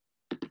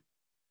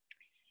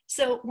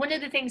 So one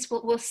of the things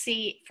we'll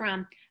see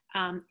from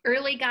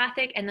early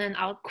Gothic, and then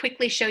I'll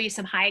quickly show you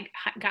some high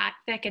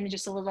Gothic in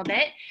just a little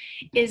bit,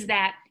 is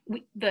that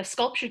the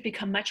sculptures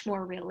become much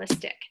more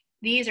realistic.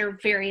 These are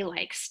very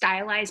like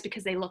stylized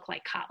because they look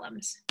like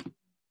columns.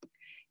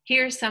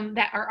 Here's some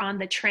that are on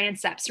the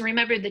transepts. So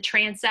remember the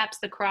transepts,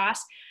 the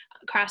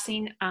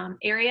crossing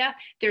area,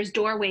 there's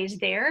doorways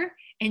there.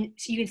 And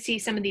so you can see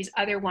some of these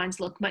other ones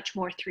look much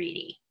more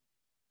 3D.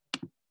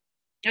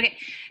 Okay,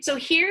 so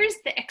here's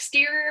the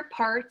exterior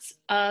parts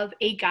of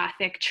a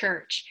Gothic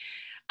church.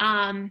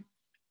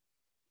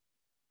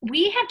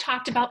 We have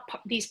talked about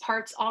these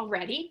parts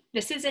already.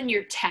 This is in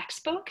your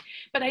textbook,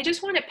 but I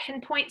just want to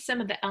pinpoint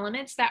some of the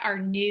elements that are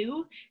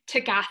new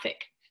to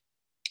Gothic.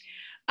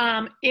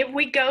 If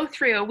we go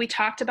through, we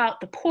talked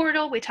about the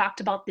portal, we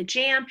talked about the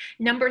jamb.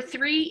 Number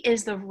 3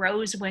 is the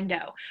rose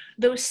window.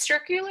 Those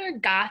circular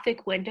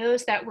Gothic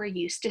windows that we're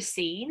used to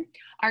seeing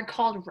are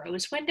called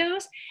rose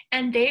windows,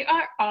 and they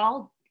are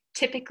all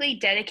typically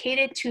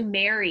dedicated to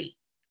Mary,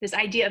 this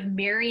idea of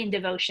Marian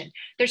devotion.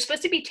 They're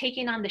supposed to be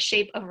taking on the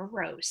shape of a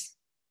rose,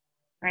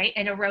 right?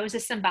 And a rose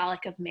is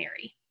symbolic of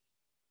Mary.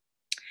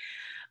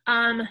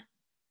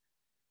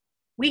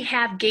 We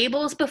have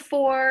gables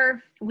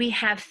before, we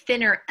have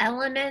thinner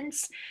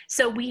elements.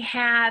 So we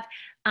have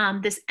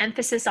this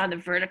emphasis on the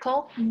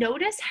vertical.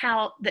 Notice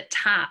how the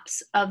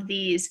tops of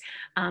these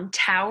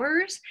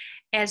towers,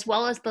 as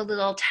well as the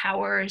little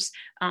towers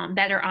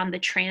that are on the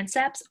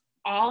transepts,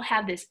 all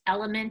have this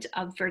element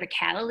of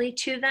verticality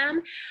to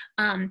them.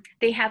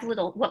 They have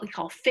little, what we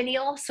call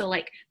finial. So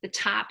like the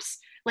tops,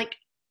 like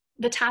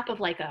the top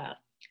of like a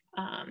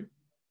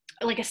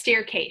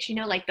staircase,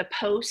 like the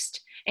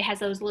post, it has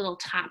those little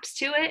tops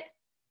to it,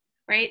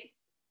 right?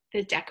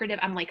 The decorative,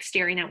 I'm like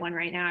staring at one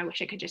right now. I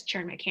wish I could just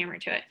turn my camera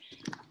to it,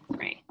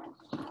 right?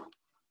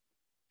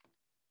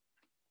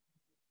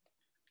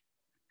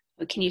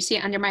 Can you see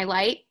it under my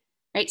light,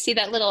 right? See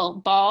that little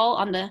ball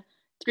on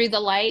through the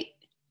light,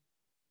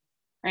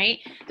 right?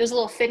 Those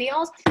little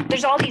finials,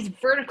 there's all these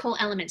vertical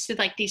elements, so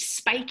like these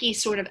spiky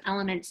sort of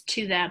elements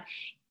to them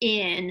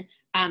in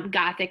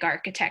Gothic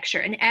architecture,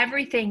 and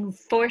everything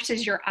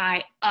forces your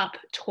eye up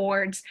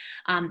towards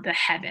the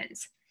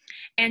heavens.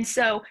 And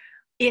so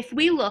if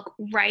we look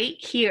right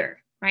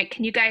here, right,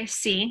 can you guys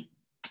see?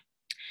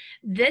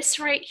 This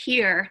right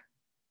here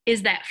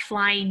is that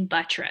flying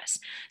buttress.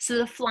 So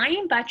the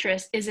flying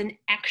buttress is an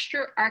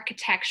extra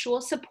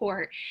architectural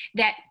support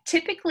that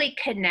typically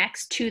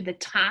connects to the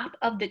top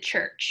of the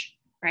church,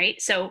 right?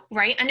 So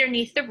right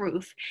underneath the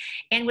roof.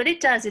 And what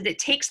it does is it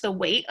takes the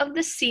weight of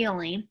the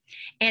ceiling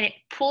and it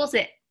pulls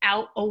it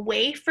out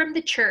away from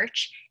the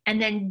church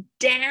and then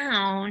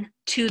down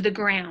to the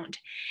ground.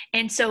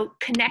 And so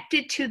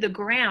connected to the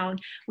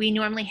ground, we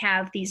normally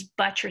have these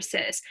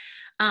buttresses.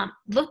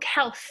 Look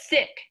how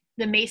thick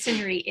the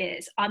masonry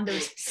is on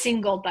those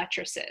single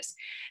buttresses.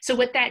 So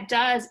what that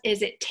does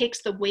is it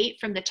takes the weight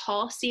from the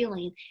tall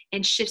ceiling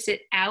and shifts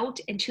it out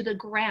into the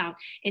ground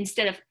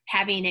instead of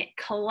having it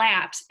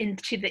collapse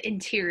into the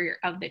interior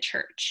of the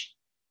church.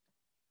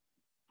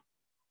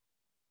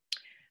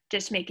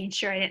 Just making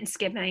sure I didn't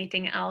skip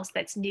anything else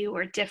that's new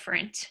or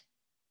different.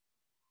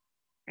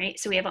 Right,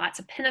 so we have lots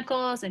of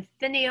pinnacles and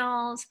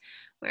finials.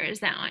 Where is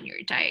that on your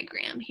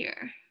diagram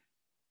here?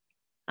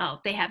 Oh,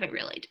 they have it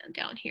really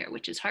down here,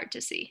 which is hard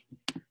to see.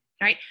 All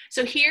right,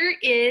 so here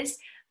is,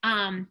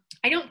 I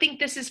don't think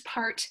this is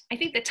part, I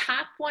think the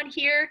top one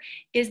here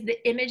is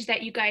the image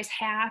that you guys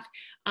have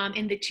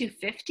in the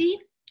 250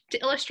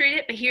 to illustrate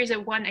it, but here's a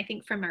one, I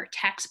think, from our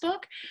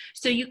textbook.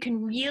 So you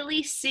can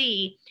really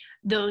see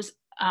those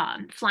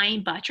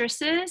flying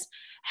buttresses,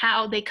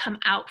 how they come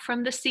out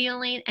from the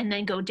ceiling and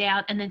then go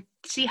down, and then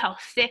see how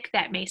thick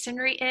that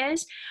masonry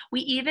is.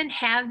 We even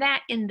have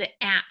that in the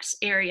apse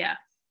area,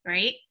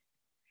 right?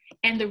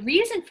 And the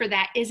reason for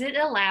that is it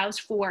allows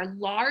for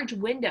large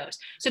windows.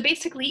 So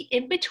basically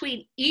in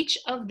between each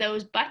of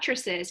those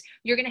buttresses,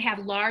 you're going to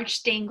have large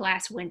stained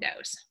glass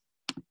windows.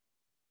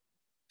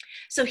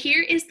 So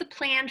here is the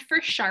plan for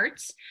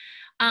Chartres.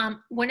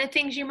 One of the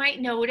things you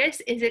might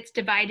notice is it's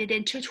divided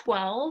into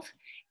 12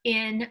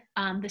 in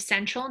the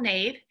central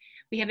nave.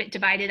 We have it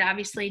divided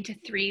obviously into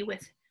 3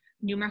 with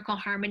numerical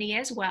harmony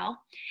as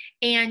well.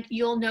 And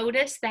you'll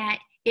notice that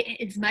it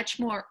is much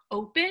more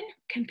open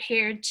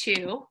compared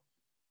to,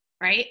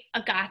 right,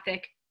 a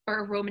Gothic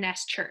or a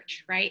Romanesque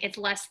church, right? It's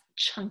less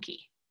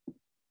chunky.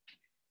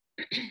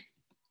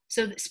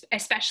 So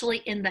especially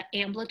in the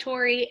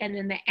ambulatory and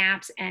in the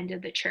apse end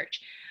of the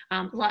church,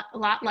 a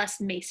lot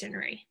less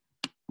masonry,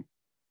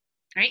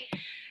 right?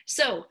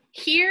 So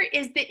here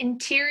is the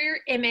interior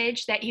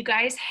image that you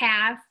guys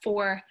have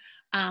for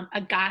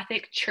a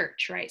Gothic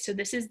church, right? So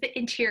this is the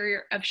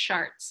interior of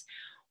Chartres.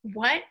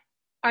 What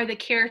are the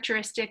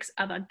characteristics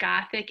of a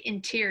Gothic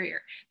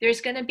interior?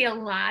 There's going to be a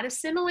lot of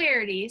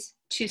similarities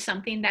to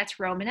something that's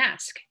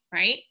Romanesque,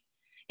 right?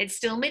 It's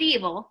still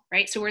medieval,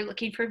 right? So we're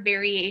looking for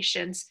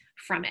variations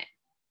from it.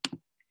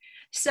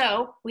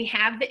 So we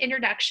have the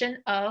introduction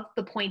of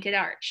the pointed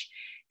arch.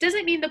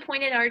 Doesn't mean the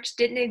pointed arch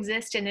didn't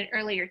exist in an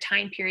earlier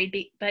time period,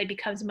 but it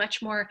becomes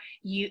much more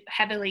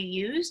heavily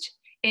used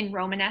in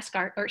Romanesque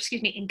art, or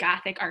excuse me, in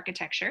Gothic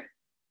architecture.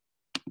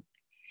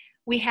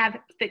 We have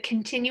the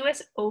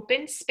continuous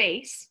open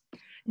space.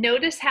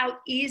 Notice how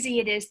easy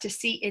it is to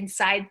see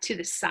inside to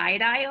the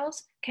side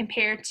aisles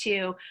compared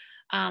to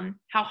how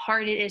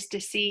hard it is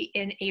to see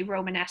in a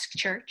Romanesque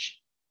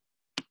church.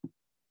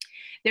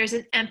 There's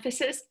an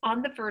emphasis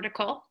on the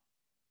vertical.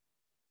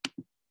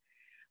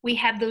 We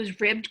have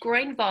those ribbed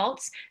groin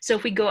vaults. So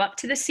if we go up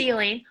to the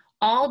ceiling,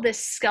 all the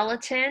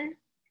skeleton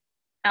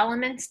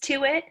elements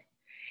to it,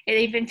 it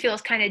even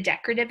feels kind of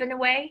decorative in a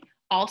way,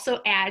 also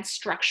adds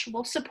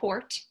structural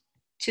support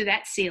to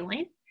that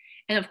ceiling.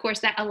 And of course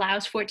that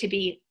allows for it to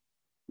be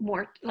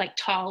more like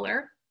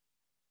taller,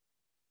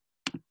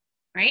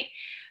 right?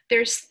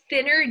 There's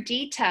thinner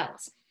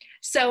details.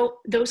 So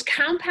those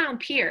compound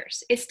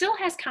piers, it still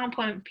has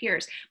compound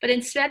piers, but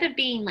instead of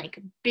being like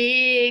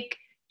big,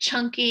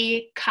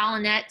 chunky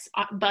colonnettes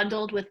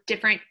bundled with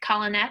different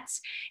colonnettes,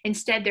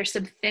 instead there's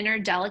some thinner,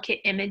 delicate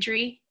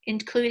imagery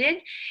included.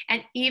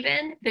 And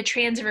even the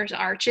transverse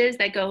arches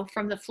that go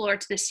from the floor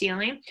to the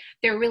ceiling,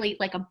 they're really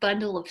like a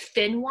bundle of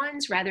thin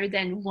ones rather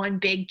than one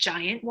big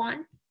giant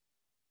one,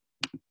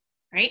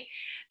 right?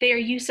 They are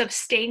use of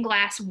stained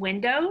glass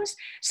windows.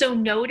 So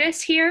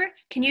notice here,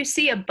 can you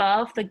see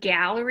above the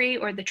gallery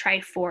or the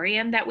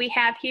triforium that we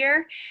have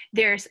here?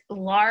 There's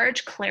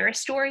large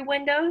clerestory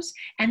windows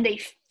and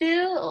they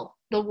fill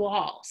the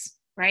walls,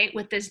 right,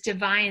 with this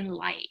divine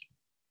light.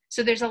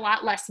 So there's a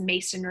lot less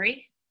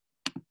masonry.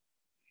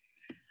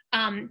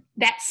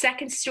 That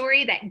second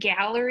story, that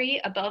gallery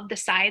above the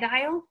side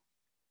aisle,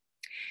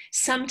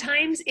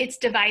 sometimes it's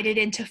divided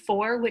into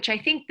 4, which I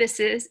think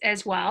this is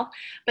as well,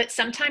 but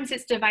sometimes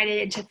it's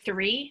divided into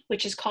 3,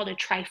 which is called a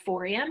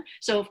triforium.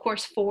 So of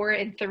course 4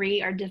 and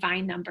 3 are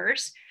divine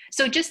numbers.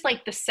 So just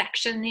like the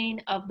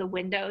sectioning of the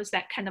windows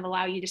that kind of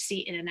allow you to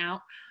see in and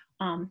out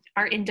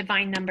are in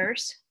divine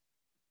numbers.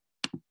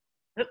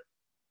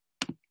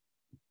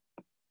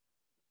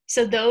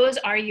 So those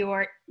are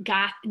your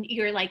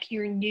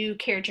new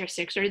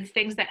characteristics, or the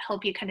things that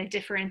help you kind of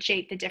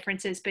differentiate the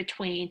differences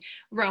between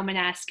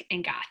Romanesque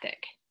and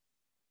Gothic.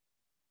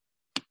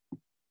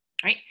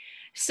 Right?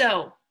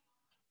 So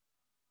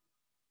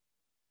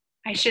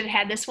I should have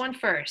had this one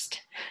first.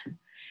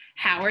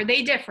 How are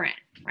they different,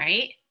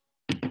 right?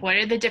 What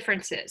are the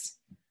differences?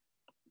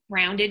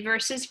 Rounded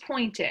versus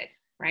pointed,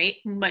 right?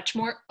 Much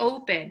more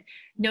open.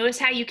 Notice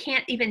how you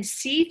can't even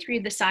see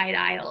through the side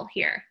aisle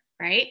here,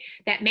 right?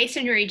 That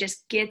masonry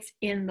just gets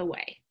in the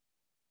way.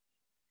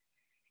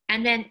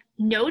 And then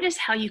notice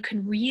how you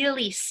can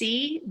really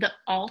see the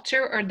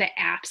altar or the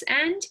apse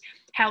end,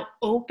 how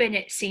open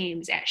it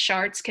seems at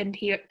Chartres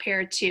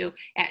compared to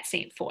at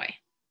St. Foy,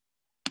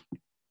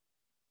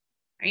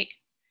 right?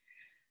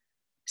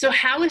 So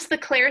how is the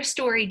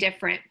clerestory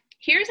different?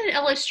 Here's an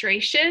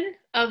illustration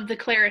of the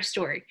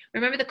clerestory.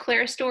 Remember, the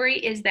clerestory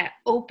is that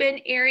open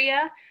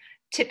area,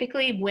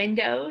 typically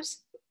windows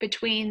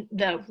between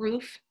the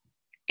roof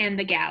and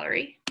the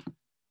gallery,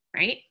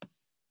 right?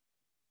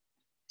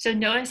 So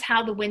notice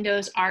how the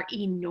windows are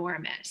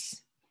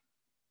enormous.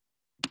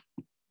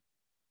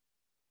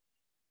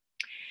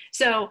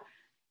 So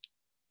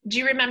do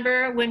you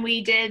remember when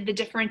we did the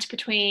difference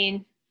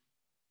between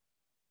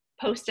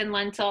post and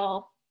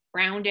lintel,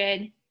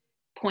 rounded,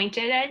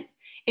 pointed?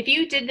 If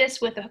you did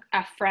this with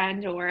a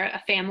friend or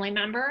a family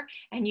member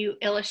and you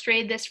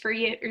illustrated this for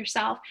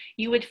yourself,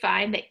 you would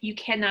find that you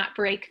cannot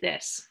break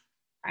this,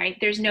 right?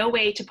 There's no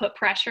way to put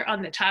pressure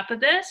on the top of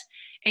this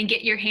and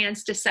get your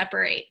hands to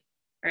separate,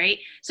 right?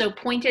 So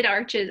pointed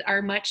arches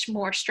are much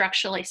more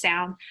structurally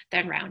sound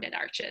than rounded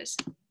arches,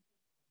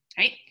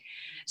 right?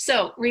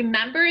 So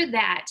remember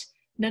that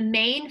the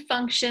main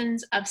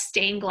functions of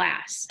stained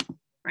glass,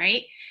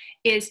 right,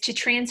 is to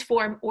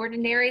transform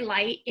ordinary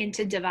light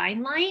into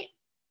divine light,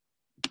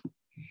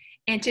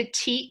 and to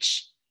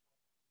teach,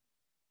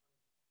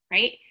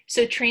 right?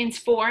 So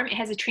transform, it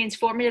has a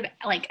transformative,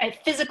 like a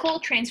physical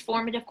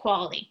transformative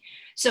quality.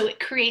 So it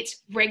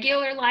creates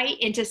regular light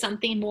into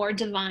something more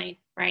divine,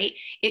 right?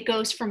 It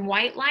goes from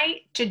white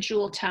light to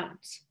jewel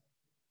tones,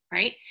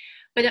 right?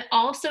 But it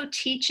also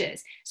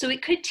teaches. So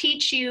it could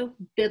teach you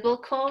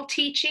biblical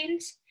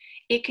teachings.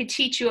 It could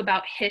teach you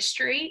about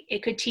history.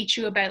 It could teach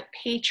you about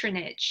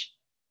patronage,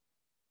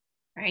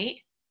 right?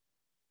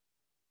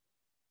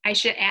 I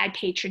should add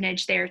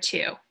patronage there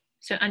too.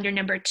 So under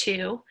number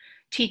 2,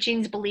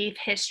 teachings, belief,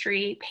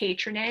 history,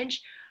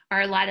 patronage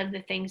are a lot of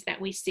the things that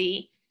we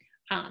see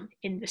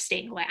in the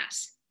stained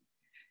glass.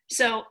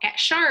 So at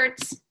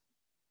Chartres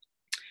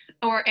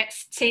or at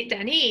Saint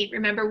Denis,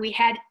 remember we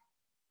had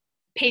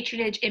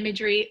patronage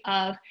imagery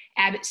of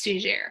Abbot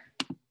Suger.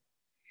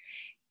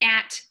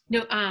 At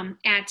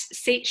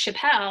Saint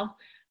Chapelle,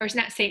 or it's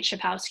not Saint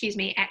Chapelle, excuse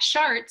me, at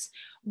Chartres,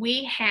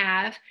 we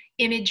have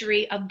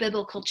imagery of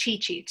biblical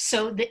teaching.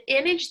 So the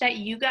image that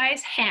you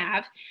guys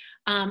have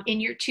in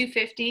your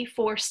 250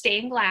 for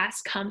stained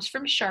glass comes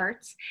from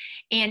Chartres,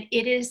 and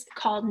it is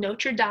called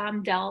Notre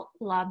Dame de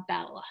la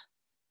Belle.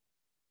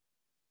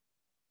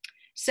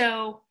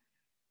 So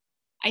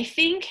I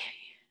think,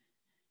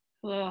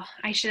 oh,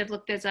 I should have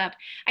looked this up.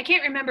 I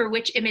can't remember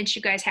which image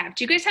you guys have.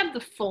 Do you guys have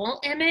the full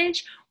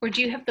image, or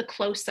do you have the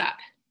close-up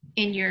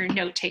in your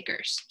note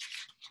takers?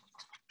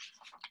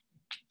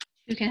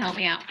 Who can help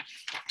me out?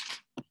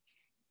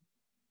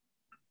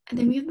 I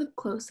think we have the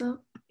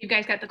close-up. You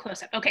guys got the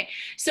close-up. Okay,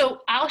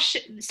 so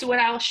what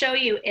I'll show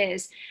you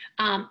is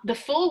the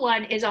full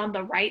one is on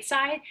the right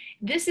side.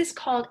 This is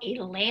called a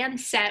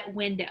lancet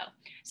window.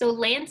 So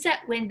lancet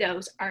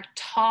windows are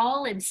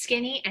tall and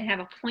skinny and have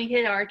a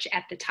pointed arch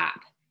at the top.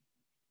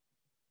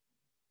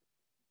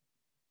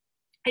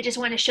 I just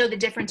want to show the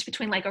difference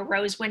between like a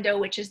rose window,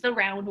 which is the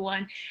round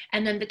one,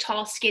 and then the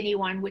tall, skinny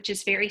one, which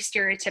is very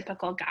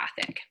stereotypical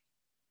Gothic.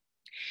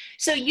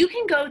 So you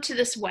can go to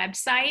this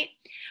website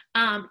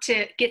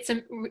to get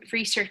some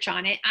research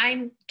on it.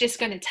 I'm just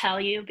going to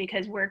tell you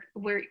because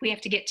we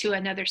have to get to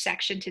another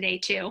section today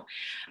too.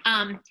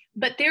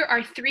 But there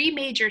are 3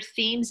 major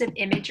themes of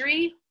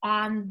imagery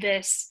on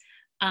this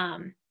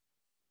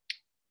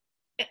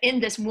in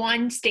this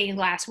one stained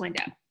glass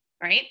window,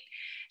 right?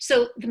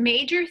 So the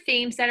major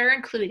themes that are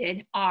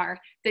included are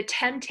the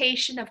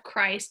temptation of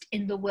Christ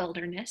in the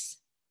wilderness,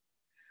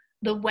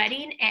 the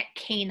wedding at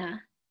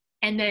Cana,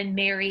 and then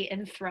Mary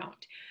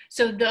enthroned.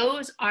 So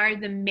those are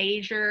the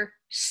major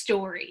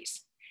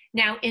stories.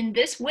 Now in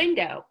this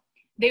window,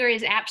 there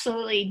is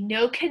absolutely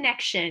no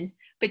connection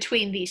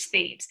between these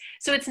themes.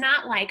 So it's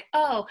not like,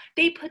 oh,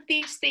 they put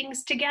these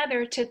things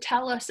together to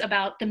tell us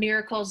about the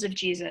miracles of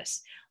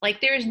Jesus. Like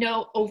there's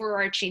no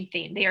overarching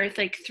theme. They are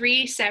like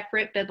 3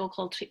 separate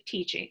biblical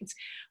teachings,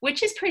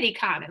 which is pretty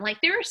common. Like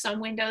there are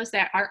some windows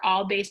that are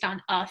all based on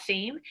a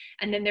theme,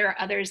 and then there are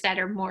others that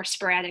are more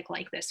sporadic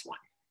like this one.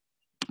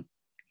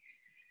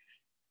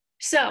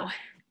 So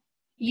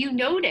you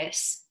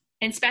notice,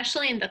 and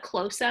especially in the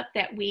close-up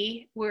that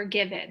we were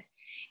given,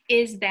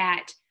 is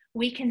that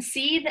we can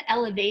see the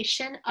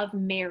elevation of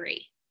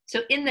Mary.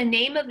 So in the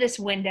name of this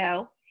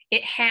window,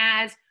 it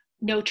has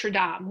Notre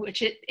Dame,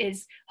 which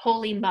is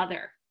Holy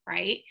Mother,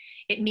 right?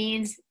 It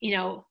means,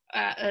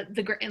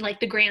 like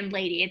the grand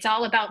lady. It's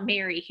all about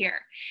Mary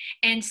here.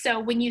 And so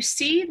when you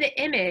see the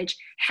image,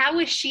 how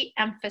is she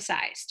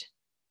emphasized,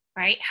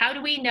 right? How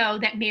do we know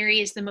that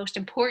Mary is the most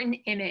important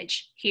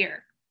image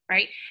here,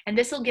 right? And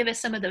this will give us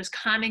some of those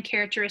common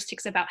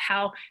characteristics about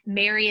how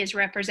Mary is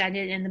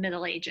represented in the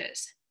Middle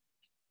Ages.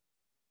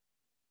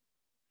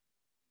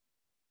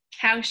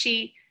 How is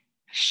she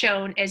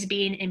shown as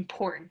being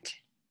important?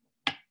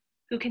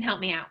 Who can help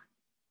me out?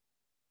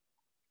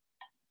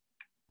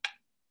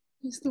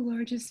 She's the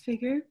largest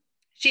figure.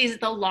 She's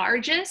the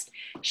largest.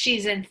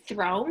 She's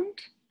enthroned,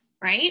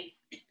 right?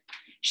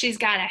 She's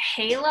got a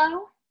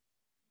halo.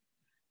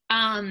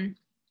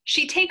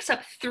 She takes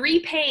up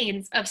 3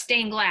 panes of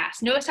stained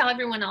glass. Notice how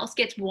everyone else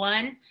gets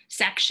one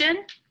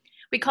section.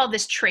 We call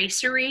this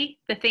tracery,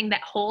 the thing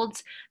that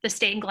holds the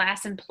stained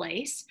glass in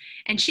place.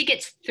 And she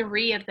gets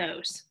 3 of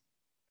those,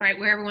 right?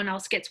 Where everyone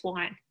else gets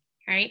 1,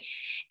 right?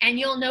 And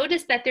you'll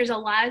notice that there's a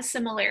lot of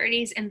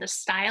similarities in the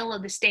style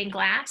of the stained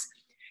glass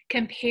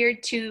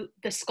compared to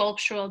the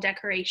sculptural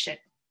decoration.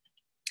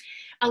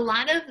 A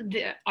lot of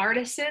the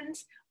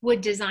artisans would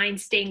design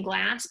stained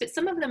glass, but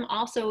some of them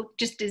also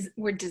just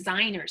were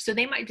designers. So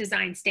they might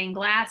design stained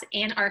glass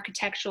and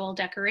architectural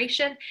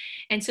decoration.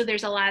 And so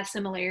there's a lot of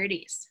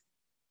similarities.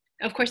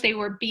 Of course, they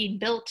were being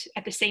built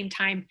at the same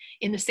time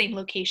in the same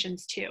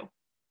locations too,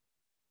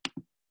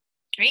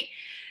 right?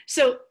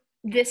 So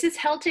this is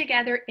held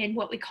together in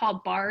what we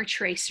call bar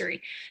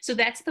tracery. So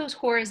that's those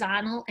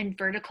horizontal and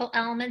vertical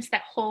elements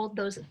that hold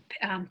those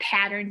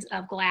patterns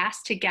of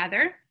glass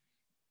together.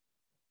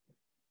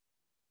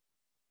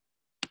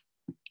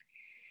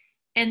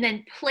 And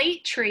then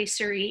plate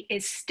tracery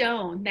is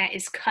stone that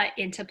is cut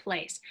into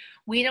place.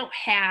 We don't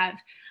have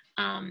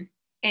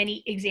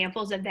any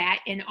examples of that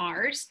in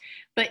ours,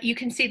 but you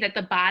can see that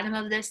the bottom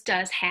of this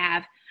does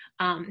have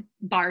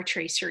bar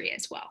tracery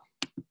as well,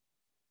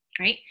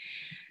 right?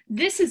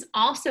 This is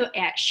also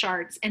at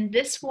Chartres, and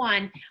this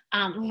one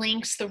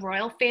links the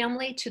royal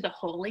family to the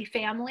Holy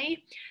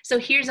Family. So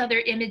here's other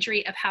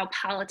imagery of how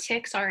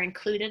politics are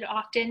included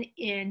often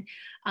in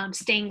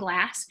stained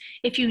glass.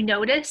 If you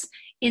notice,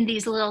 in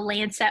these little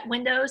lancet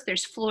windows,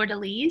 there's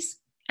fleur-de-lis,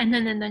 and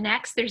then in the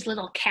next, there's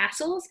little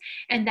castles,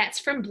 and that's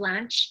from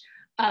Blanche,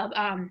 of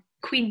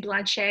Queen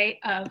Blanche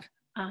of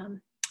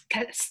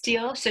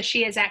Castile. So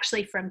she is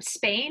actually from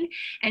Spain,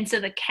 and so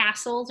the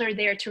castles are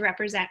there to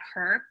represent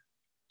her.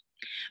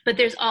 But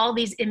there's all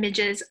these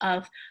images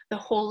of the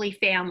Holy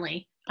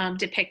Family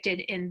depicted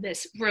in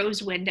this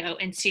rose window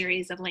and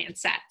series of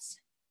lancets.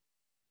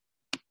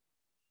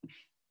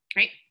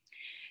 Right?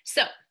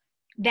 So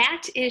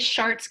that is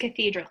Chartres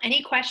Cathedral.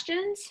 Any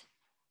questions?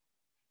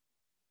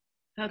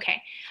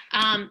 Okay,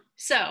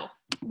 so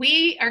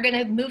we are going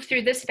to move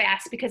through this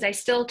fast because I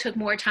still took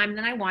more time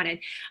than I wanted.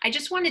 I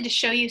just wanted to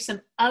show you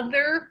some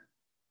other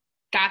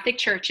Gothic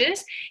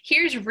churches.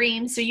 Here's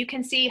Reims, so you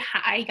can see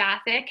high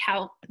Gothic,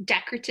 how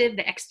decorative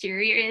the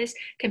exterior is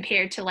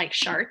compared to like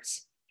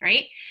Chartres,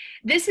 right?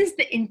 This is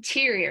the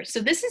interior.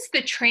 So this is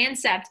the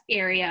transept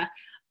area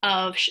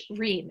of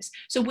Reims.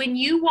 So when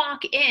you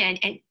walk in,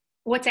 and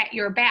what's at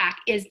your back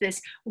is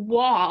this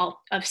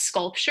wall of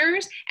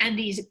sculptures and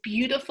these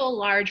beautiful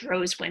large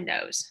rose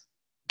windows.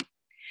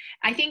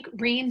 I think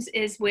Reims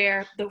is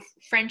where the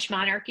French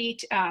monarchy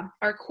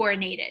are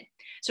coronated.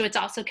 So it's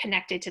also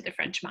connected to the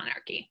French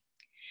monarchy.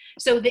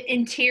 So the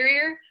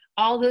interior,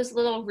 all those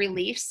little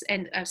reliefs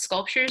and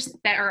sculptures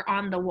that are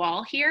on the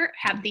wall here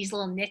have these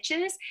little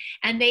niches,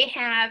 and they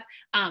have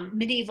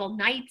medieval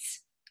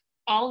knights,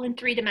 all in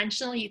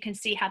 3-dimensional. You can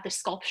see how the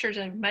sculptures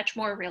are much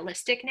more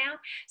realistic now.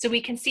 So we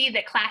can see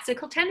that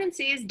classical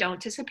tendencies don't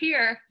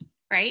disappear,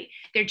 right?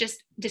 They're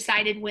just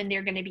decided when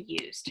they're going to be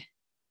used.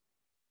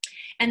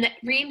 And the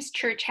Reims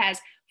church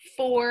has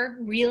 4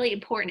 really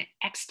important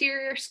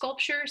exterior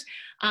sculptures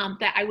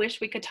that I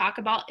wish we could talk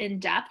about in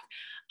depth.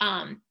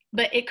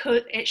 But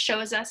it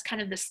shows us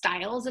kind of the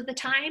styles of the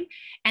time.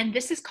 And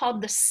this is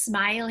called the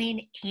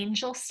smiling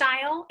angel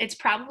style. It's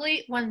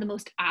probably one of the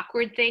most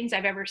awkward things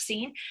I've ever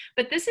seen,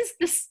 but this is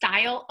the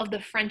style of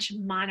the French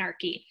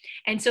monarchy.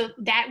 And so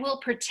that will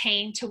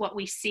pertain to what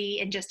we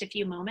see in just a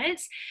few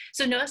moments.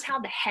 So notice how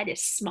the head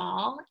is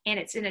small and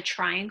it's in a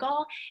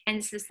triangle, and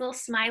it's this little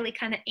smiley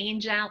kind of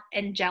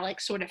angelic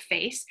sort of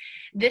face.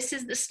 This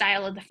is the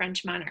style of the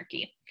French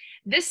monarchy.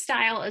 This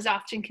style is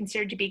often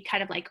considered to be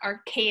kind of like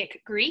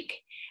archaic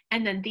Greek.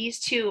 And then these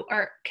two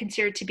are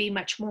considered to be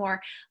much more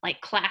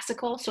like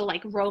classical, so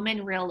like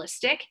Roman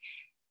realistic,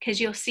 because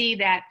you'll see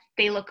that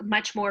they look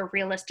much more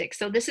realistic.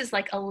 So this is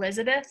like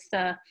Elizabeth,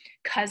 the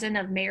cousin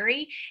of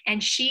Mary,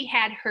 and she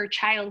had her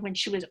child when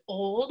she was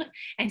old,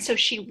 and so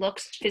she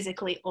looks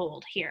physically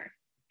old here.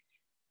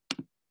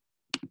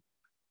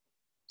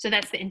 So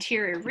that's the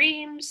interior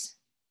Reims.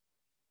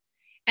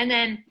 And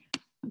then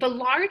the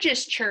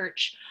largest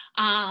church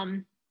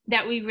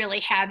that we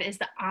really have is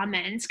the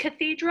Amiens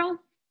Cathedral.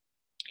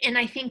 And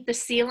I think the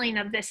ceiling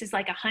of this is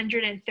like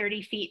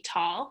 130 feet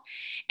tall.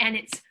 And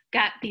it's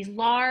got these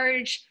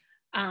large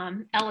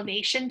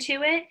elevation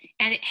to it,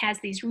 and it has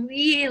these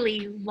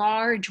really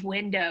large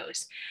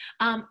windows.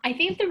 I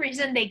think the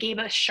reason they gave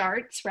us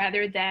Chartres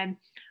rather than,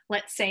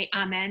 let's say,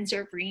 amens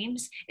or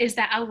reams is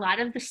that a lot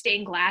of the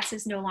stained glass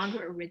is no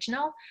longer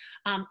original.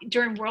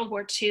 During World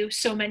War II,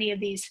 so many of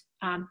these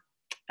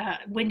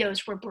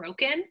windows were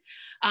broken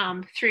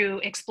through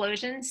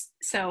explosions.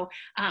 So,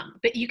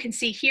 but you can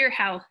see here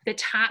how the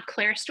top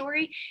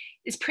clerestory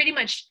is pretty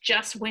much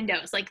just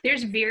windows. Like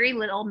there's very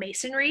little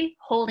masonry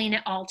holding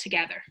it all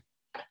together.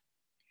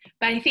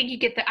 But I think you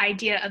get the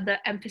idea of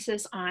the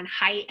emphasis on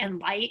height and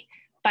light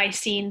by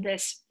seeing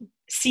this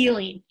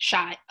ceiling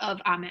shot of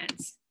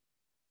amens.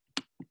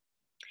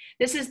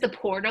 This is the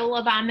portal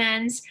of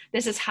amens.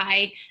 This is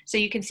high, so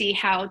you can see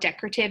how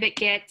decorative it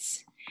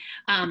gets.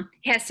 It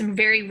has some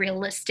very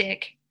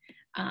realistic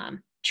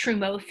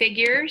trumeau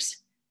figures.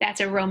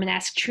 That's a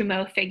Romanesque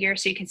trumeau figure,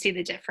 so you can see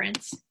the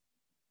difference,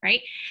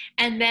 right?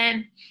 And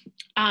then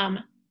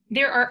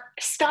there are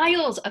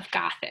styles of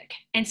Gothic.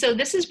 And so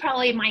this is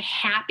probably my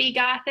happy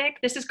Gothic.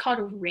 This is called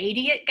a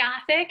radiant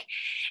Gothic.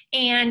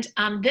 And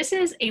this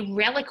is a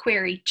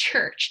reliquary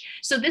church.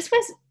 So this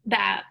was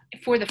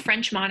for the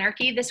French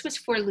monarchy. This was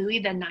for Louis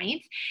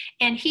IX.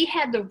 And he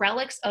had the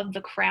relics of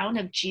the crown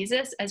of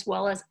Jesus, as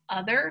well as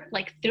other,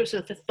 like those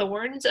are the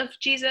thorns of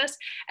Jesus,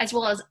 as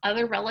well as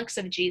other relics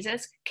of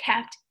Jesus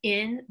kept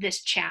in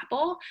this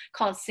chapel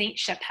called Saint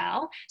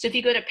Chapelle. So if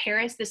you go to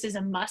Paris, this is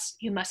a must,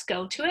 you must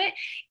go to it.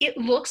 It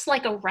looks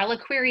like a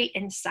reliquary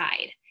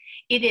inside.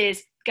 It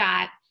is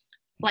got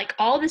like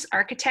all this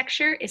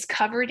architecture is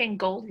covered in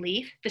gold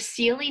leaf. The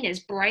ceiling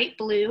is bright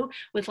blue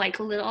with like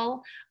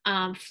little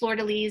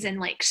fleur-de-lis and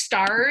like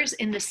stars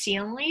in the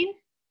ceiling.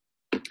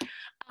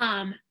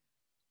 And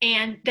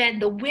then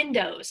the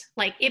windows,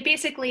 like it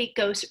basically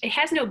goes, it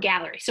has no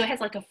gallery. So it has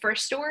like a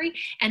first story,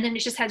 and then it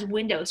just has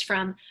windows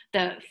from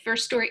the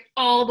first story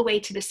all the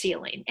way to the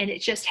ceiling. And it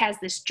just has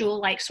this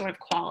jewel-like sort of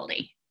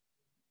quality,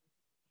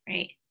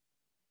 right?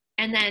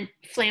 And then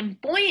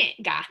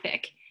flamboyant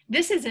Gothic,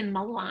 this is in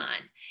Milan.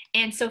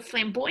 And so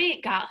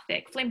flamboyant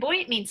Gothic,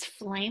 flamboyant means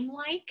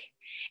flame-like.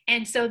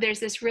 And so there's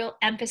this real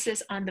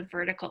emphasis on the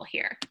vertical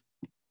here.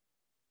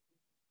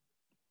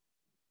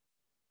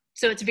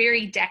 So it's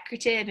very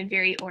decorative and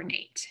very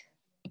ornate.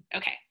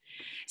 Okay,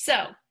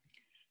 so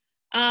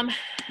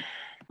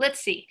let's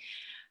see.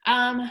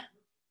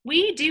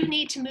 We do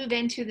need to move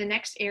into the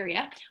next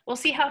area. We'll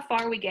see how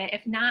far we get.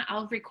 If not,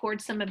 I'll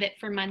record some of it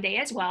for Monday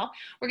as well.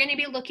 We're going to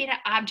be looking at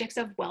objects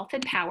of wealth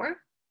and power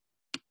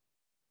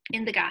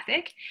in the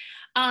Gothic.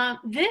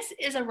 This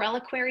is a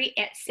reliquary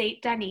at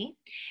Saint Denis,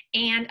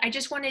 and I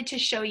just wanted to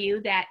show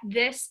you that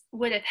this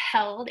would have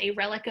held a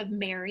relic of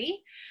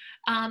Mary,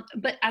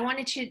 but I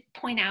wanted to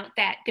point out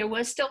that there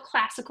was still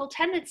classical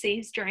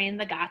tendencies during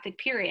the Gothic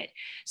period.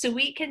 So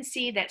we can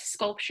see that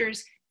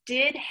sculptures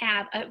did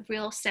have a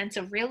real sense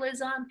of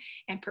realism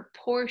and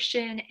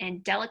proportion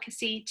and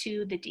delicacy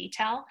to the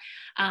detail,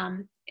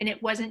 and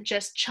it wasn't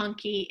just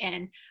chunky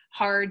and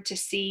hard to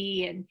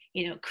see and,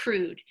 you know,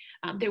 crude.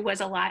 There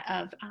was a lot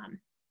of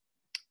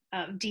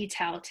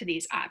detail to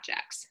these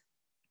objects.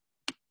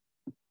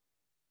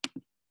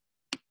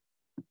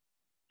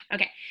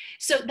 Okay,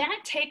 so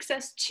that takes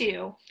us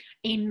to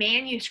a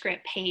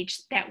manuscript page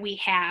that we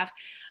have.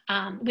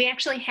 We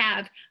actually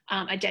have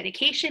a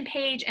dedication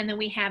page, and then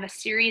we have a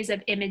series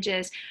of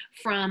images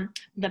from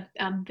the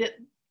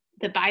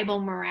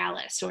Bible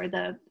Moralisee, or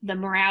the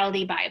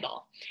Morality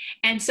Bible.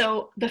 And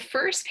so the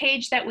first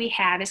page that we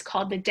have is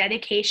called the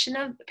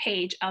dedication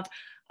page of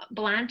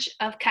Blanche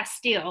of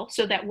Castile,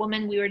 so that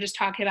woman we were just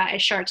talking about at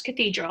Chartres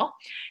Cathedral,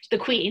 the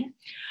Queen,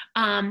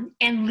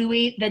 and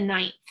Louis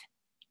IX.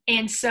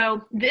 And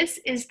so this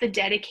is the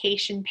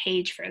dedication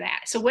page for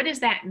that. So what does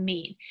that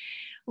mean?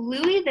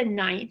 Louis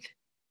IX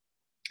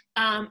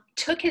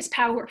took his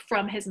power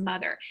from his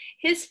mother.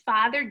 His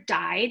father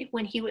died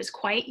when he was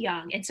quite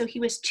young, and so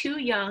he was too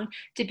young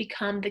to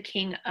become the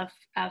king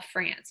of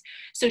France.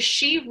 So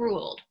she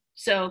ruled.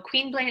 So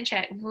Queen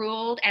Blanchette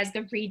ruled as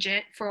the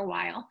regent for a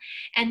while,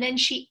 and then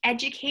she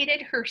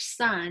educated her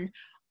son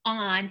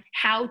on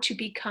how to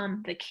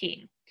become the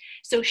king.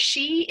 So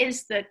she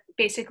is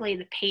basically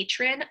the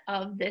patron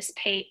of this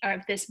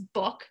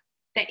book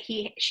that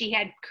she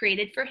had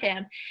created for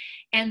him.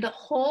 And the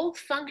whole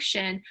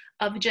function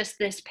of just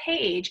this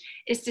page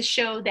is to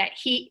show that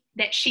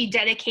she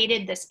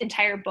dedicated this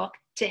entire book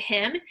to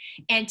him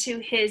and to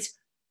his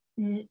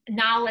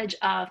knowledge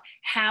of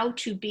how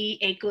to be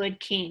a good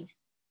king,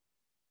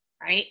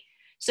 right?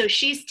 So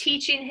she's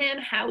teaching him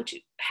how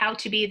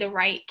to be the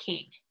right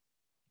king,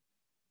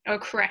 or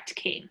correct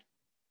king,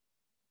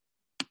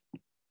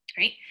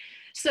 right?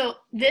 So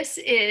this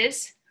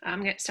is,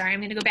 I'm going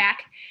to go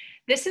back.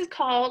 This is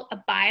called a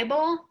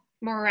Bible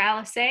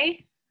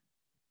Moralisee.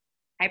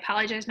 I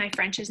apologize, my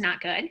French is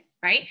not good,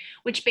 right?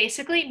 Which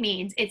basically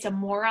means it's a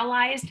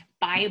moralized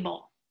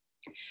Bible.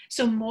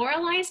 So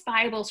moralized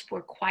Bibles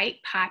were quite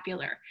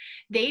popular.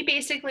 They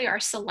basically are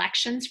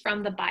selections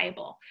from the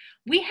Bible.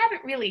 We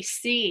haven't really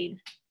seen,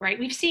 right?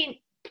 We've seen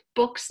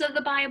books of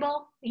the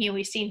Bible.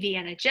 We've seen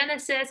Vienna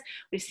Genesis,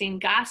 we've seen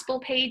gospel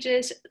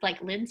pages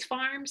like Lynn's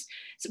Farms,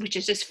 which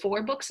is just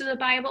 4 books of the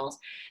Bibles.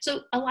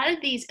 So a lot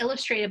of these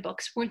illustrated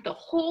books weren't the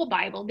whole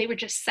Bible, they were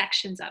just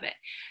sections of it.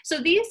 So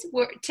these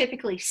were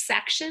typically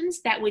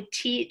sections that would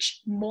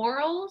teach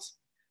morals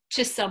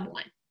to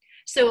someone.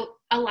 So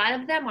a lot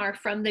of them are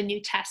from the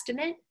New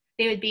Testament.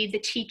 They would be the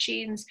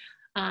teachings,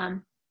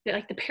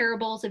 like the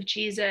parables of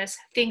Jesus,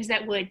 things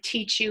that would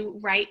teach you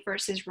right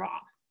versus wrong.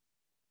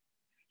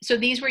 So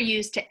these were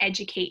used to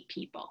educate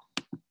people,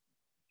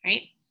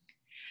 right?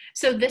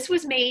 So this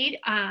was made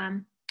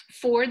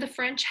for the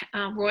French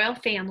royal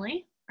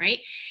family, right?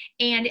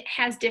 And it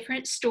has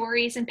different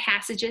stories and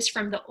passages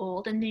from the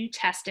Old and New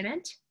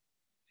Testament.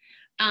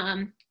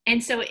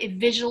 And so it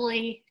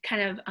visually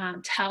kind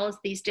of tells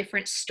these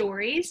different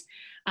stories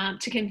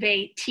to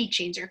convey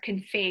teachings or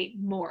convey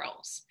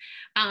morals.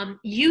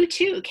 You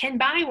too can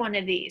buy one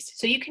of these.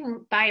 So you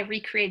can buy a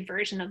recreated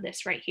version of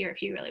this right here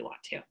if you really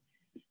want to.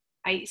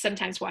 I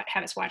sometimes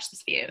have us watch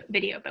this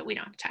video, but we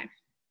don't have time.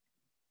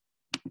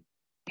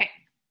 Okay.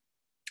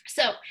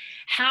 So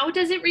how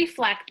does it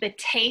reflect the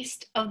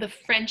taste of the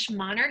French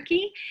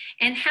monarchy?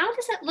 And how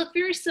does it look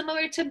very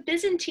similar to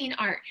Byzantine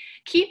art?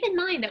 Keep in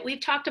mind that we've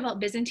talked about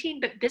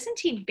Byzantine, but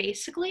Byzantine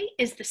basically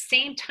is the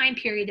same time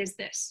period as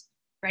this,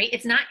 right?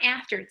 It's not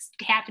after, it's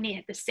happening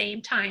at the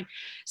same time.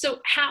 So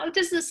how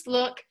does this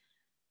look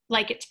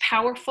like it's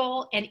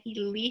powerful and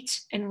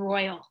elite and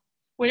royal?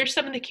 What are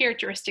some of the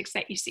characteristics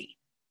that you see?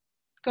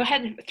 Go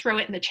ahead and throw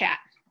it in the chat.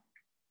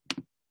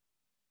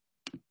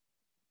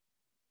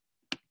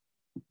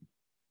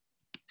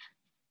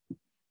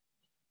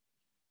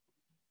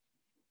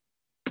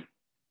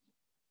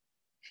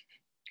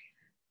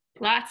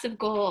 Lots of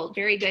gold.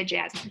 Very good,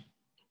 Jasmine.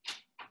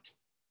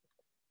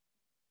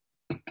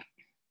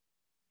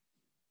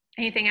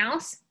 Anything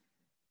else?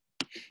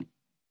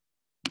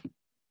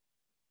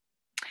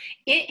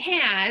 It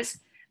has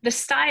the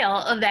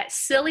style of that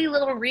silly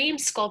little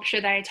Reims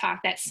sculpture that I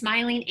talked, that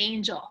smiling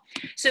angel.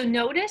 So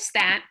notice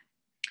that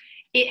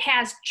it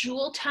has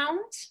jewel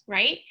tones,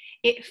 right?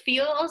 It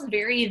feels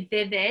very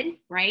vivid,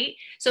 right?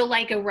 So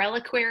like a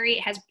reliquary,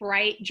 it has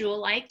bright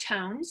jewel-like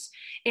tones.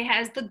 It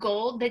has the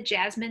gold that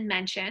Jasmine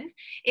mentioned.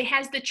 It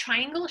has the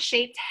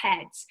triangle-shaped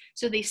heads.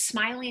 So the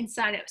smiling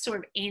side, sort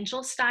of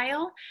angel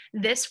style.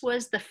 This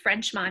was the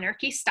French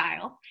monarchy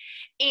style.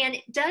 And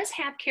it does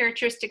have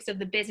characteristics of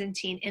the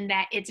Byzantine in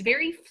that it's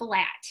very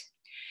flat.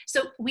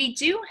 So we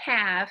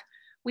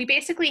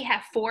basically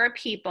have 4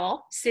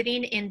 people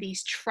sitting in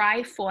these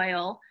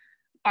trifoil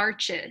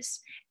arches,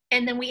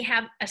 and then we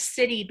have a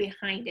city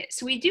behind it.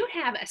 So we do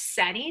have a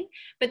setting,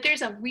 but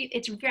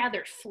it's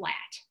rather flat,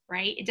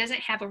 right? It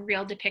doesn't have a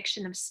real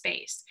depiction of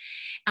space.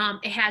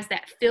 It has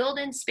that filled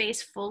in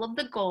space full of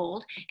the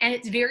gold, and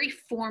it's very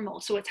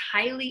formal. So it's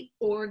highly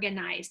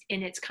organized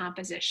in its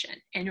composition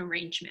and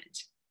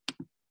arrangement,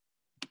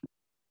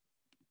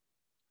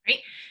 right?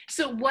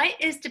 So what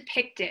is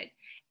depicted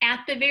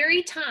at the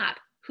very top?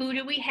 Who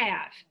do we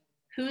have?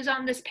 Who's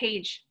on this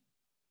page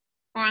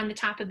or on the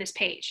top of this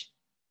page?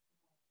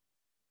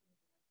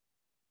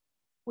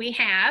 We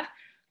have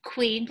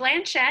Queen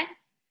Blanche, and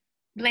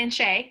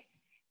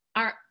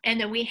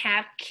then we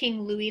have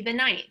King Louis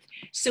IX.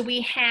 So we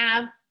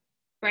have,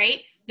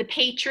 right, the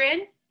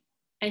patron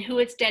and who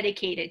it's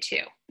dedicated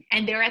to.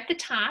 And they're at the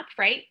top,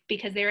 right,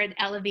 because they're an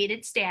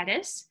elevated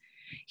status.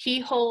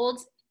 He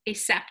holds a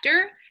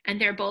scepter, and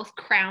they're both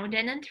crowned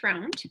and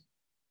enthroned,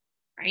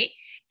 right?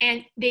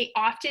 And they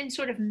often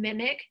sort of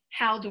mimic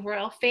how the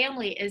royal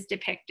family is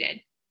depicted.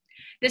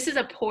 This is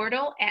a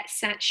portal at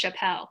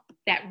Sainte-Chapelle,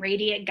 that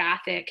radiant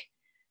Gothic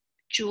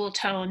jewel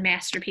tone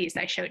masterpiece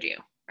I showed you,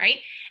 right?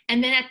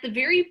 And then at the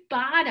very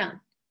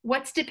bottom,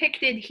 what's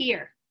depicted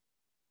here?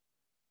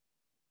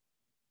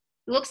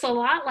 It looks a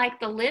lot like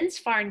the Lynn's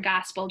Farm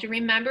Gospel. Do you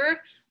remember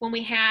when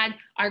we had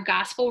our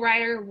gospel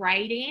writer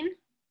writing,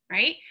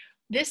 right?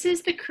 This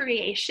is the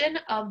creation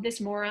of this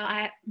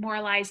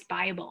moralized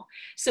Bible.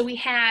 So we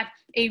have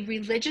a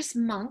religious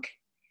monk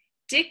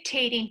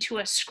dictating to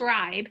a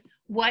scribe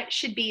what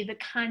should be the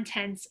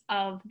contents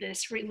of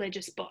this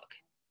religious book,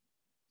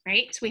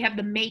 right? So we have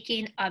the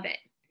making of it,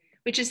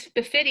 which is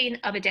befitting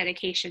of a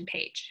dedication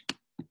page.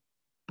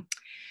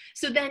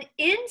 So then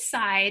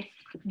inside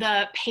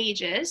the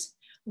pages,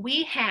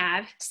 we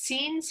have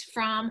scenes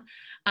from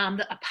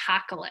the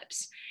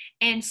apocalypse.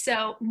 And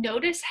so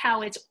notice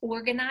how it's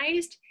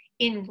organized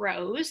in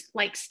rows,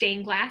 like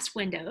stained glass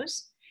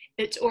windows.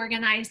 It's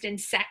organized in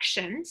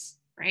sections,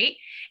 right?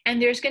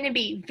 And there's going to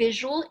be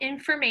visual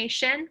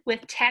information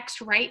with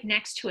text right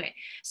next to it.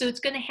 So it's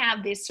going to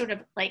have this sort of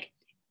like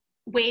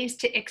ways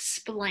to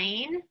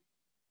explain,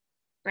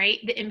 right,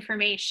 the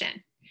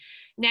information.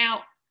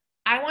 Now,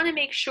 I want to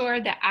make sure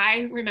that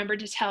I remember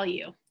to tell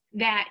you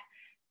that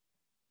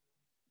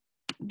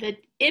the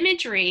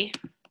imagery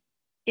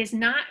is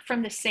not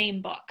from the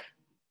same book.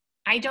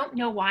 I don't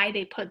know why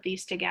they put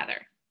these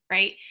together,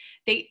 right?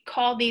 they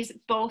call these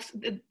both,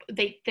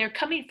 they're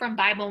coming from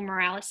Bible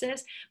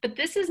Moralisee, but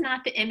this is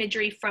not the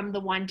imagery from the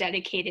one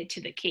dedicated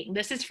to the king.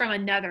 This is from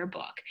another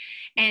book.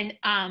 And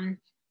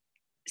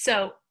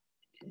so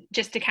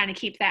just to kind of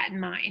keep that in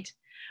mind.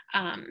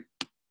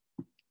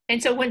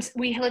 And so once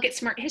we look at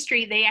Smart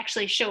History, they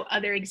actually show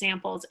other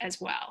examples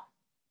as well,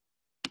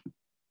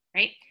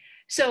 right?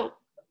 So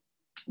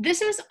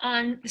this is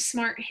on the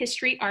Smart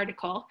History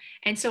article,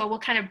 and so we'll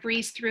kind of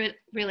breeze through it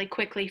really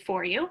quickly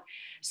for you.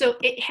 So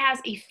it has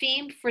a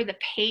theme for the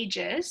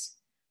pages.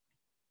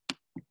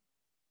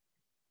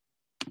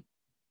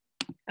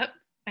 Oh,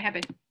 I have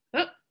it.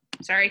 Oh,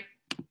 sorry.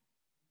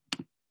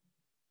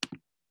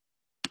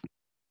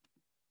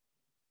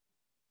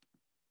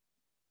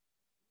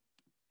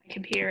 My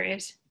computer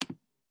is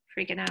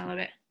freaking out a little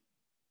bit.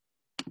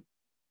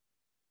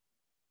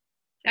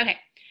 Okay,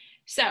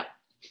 so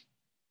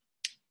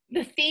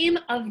the theme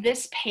of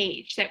this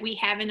page that we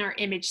have in our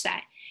image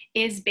set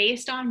is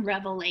based on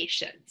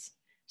Revelations.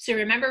 So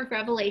remember,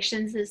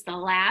 Revelations is the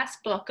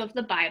last book of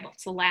the Bible.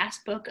 It's the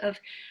last book of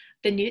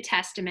the New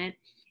Testament.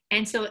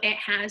 And so it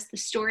has the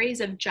stories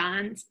of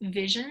John's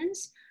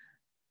visions,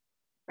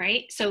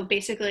 right? So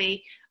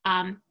basically,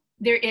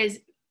 there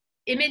is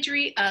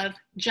imagery of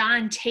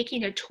John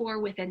taking a tour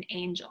with an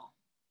angel.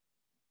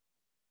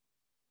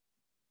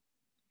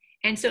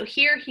 And so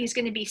here he's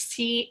going to be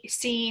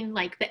seeing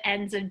like the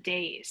ends of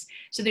days.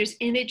 So there's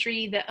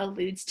imagery that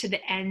alludes to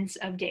the ends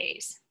of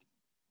days,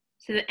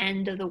 to the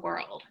end of the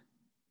world.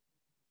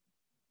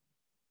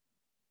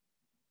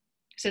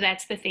 So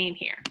that's the theme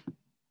here,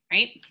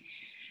 right?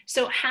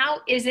 So how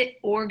is it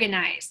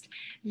organized?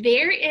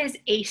 There is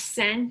a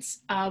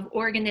sense of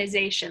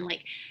organization.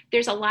 Like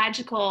there's a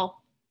logical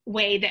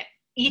way that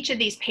each of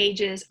these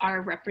pages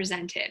are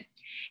represented.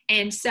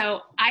 And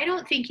so I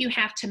don't think you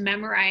have to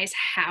memorize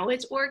how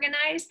it's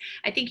organized.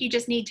 I think you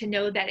just need to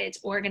know that it's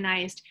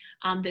organized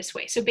this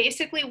way. So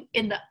basically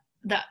in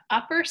the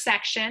upper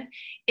section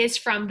is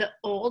from the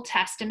Old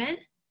Testament,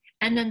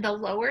 and then the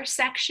lower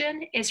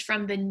section is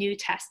from the New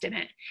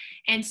Testament.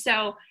 And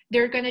so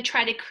they're going to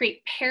try to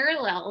create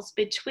parallels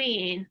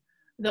between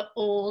the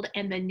old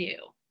and the new.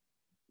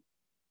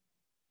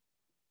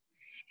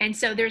 And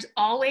so there's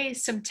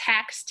always some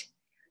text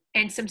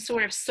and some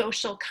sort of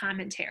social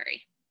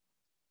commentary.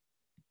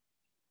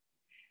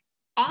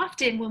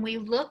 Often when we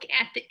look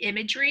at the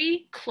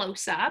imagery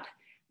close up,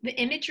 the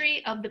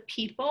imagery of the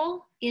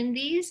people in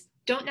these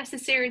don't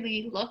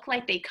necessarily look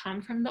like they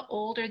come from the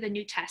Old or the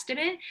New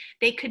Testament.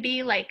 They could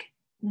be like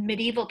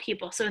medieval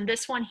people. So in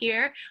this one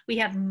here, we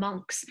have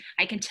monks.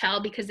 I can tell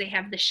because they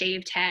have the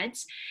shaved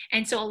heads.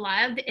 And so a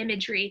lot of the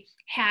imagery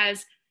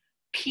has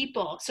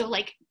people. So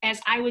like, as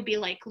I would be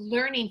like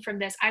learning from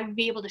this, I would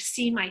be able to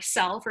see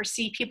myself or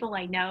see people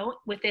I know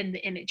within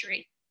the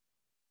imagery.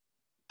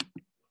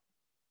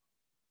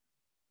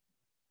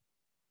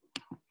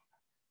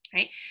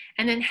 Right?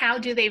 And then how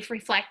do they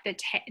reflect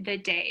the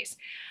days?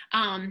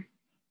 How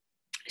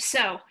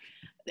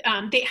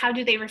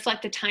do they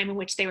reflect the time in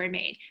which they were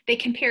made? They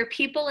compare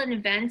people and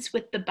events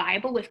with the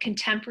Bible, with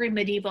contemporary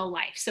medieval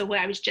life. So what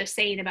I was just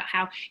saying about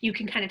how you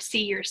can kind of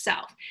see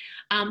yourself.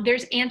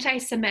 There's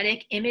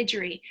anti-Semitic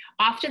imagery.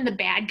 Often the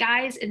bad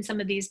guys in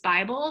some of these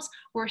Bibles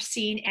were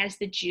seen as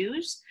the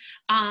Jews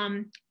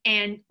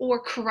or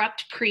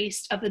corrupt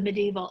priests of the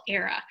medieval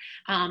era.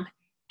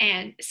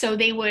 And so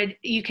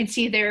you can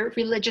see their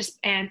religious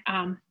and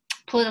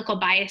political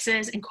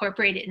biases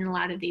incorporated in a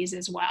lot of these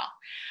as well.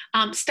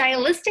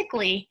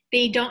 Stylistically,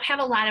 they don't have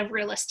a lot of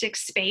realistic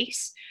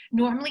space.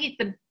 Normally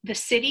the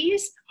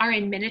cities are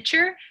in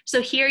miniature.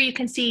 So here you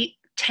can see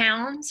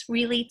towns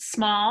really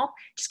small,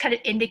 just kind of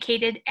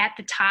indicated at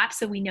the top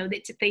so we know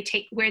that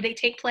where they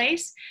take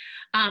place.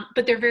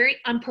 But they're very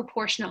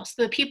unproportional.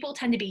 So the people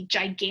tend to be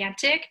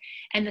gigantic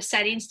and the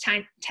settings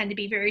tend to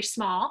be very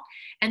small.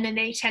 And then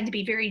they tend to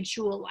be very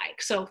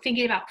jewel-like. So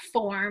thinking about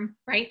form,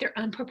 right? They're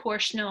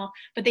unproportional,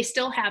 but they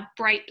still have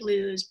bright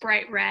blues,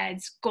 bright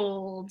reds,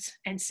 golds,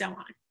 and so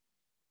on.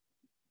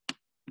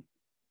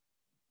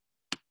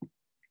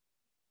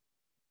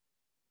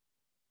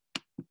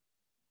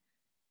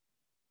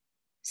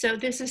 So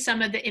this is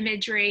some of the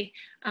imagery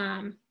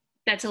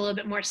that's a little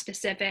bit more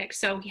specific.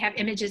 So we have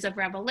images of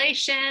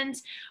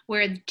Revelations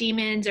where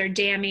demons are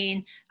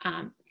damning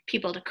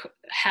people to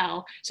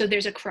hell. So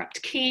there's a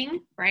corrupt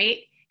king, right?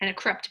 And a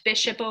corrupt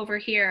bishop over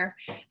here.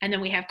 And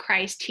then we have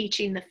Christ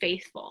teaching the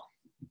faithful.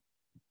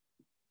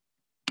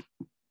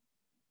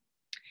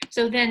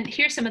 So then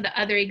here's some of the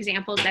other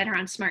examples that are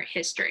on Smart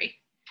History.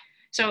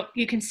 So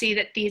you can see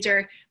that these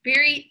are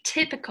very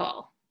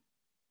typical,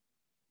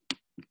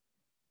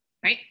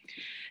 right?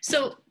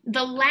 So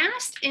the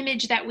last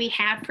image that we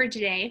have for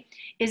today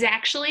is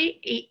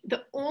actually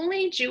the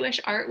only Jewish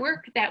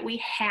artwork that we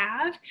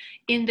have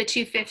in the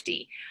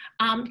 250.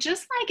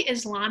 Just like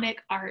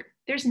Islamic art,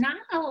 there's not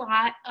a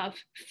lot of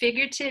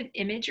figurative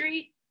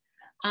imagery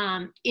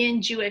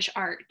in Jewish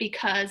art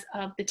because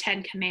of the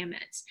Ten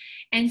Commandments.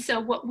 And so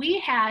what we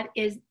had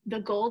is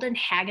the Golden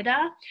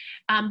Haggadah.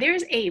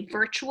 There's a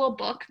virtual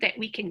book that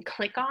we can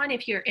click on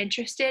if you're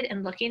interested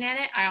in looking at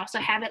it. I also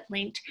have it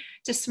linked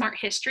to Smart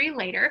History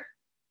later.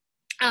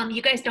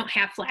 You guys don't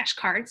have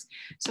flashcards,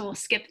 so we'll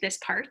skip this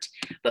part,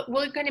 but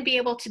we're going to be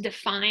able to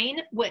define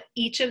what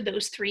each of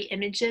those three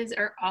images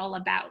are all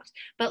about.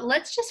 But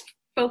let's just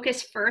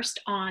focus first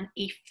on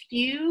a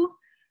few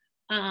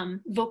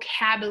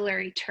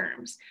vocabulary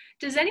terms.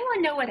 Does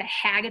anyone know what a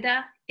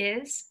Haggadah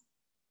is?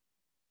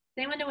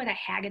 Does anyone know what a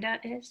Haggadah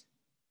is?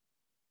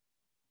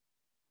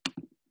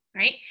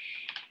 Right?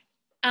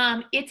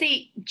 It's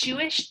a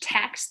Jewish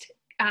text,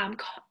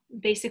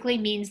 basically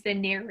means the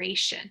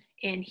narration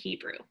in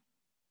Hebrew.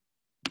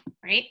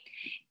 Right?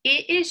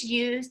 It is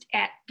used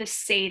at the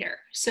Seder.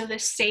 So the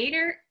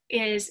Seder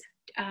is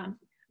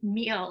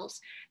meals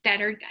that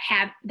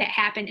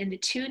happen in the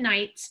 2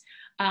 nights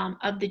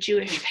of the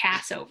Jewish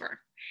Passover.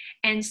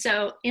 And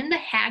so in the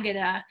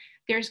Haggadah,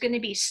 there's going to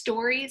be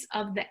stories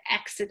of the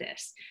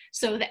Exodus.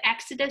 So the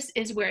Exodus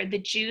is where the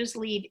Jews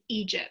leave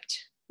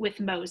Egypt with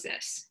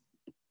Moses.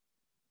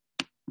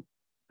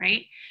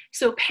 Right?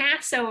 So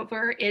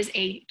Passover is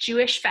a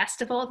Jewish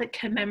festival that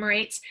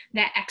commemorates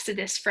that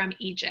Exodus from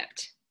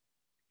Egypt.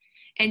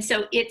 And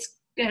so it's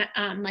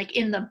like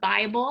in the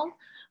Bible,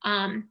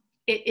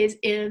 it is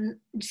in,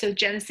 so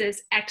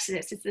Genesis,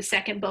 Exodus, it's the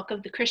second book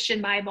of the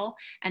Christian Bible.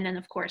 And then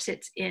of course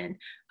it's in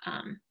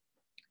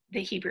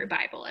the Hebrew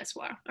Bible as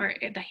well, or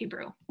the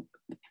Hebrew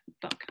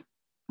book,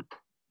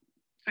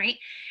 right?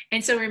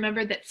 And so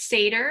remember that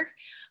Seder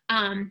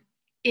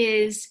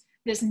is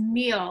this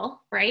meal,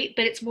 right?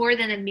 But it's more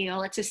than a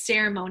meal, it's a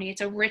ceremony,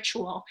 it's a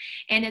ritual,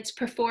 and it's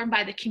performed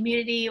by the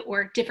community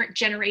or different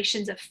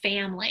generations of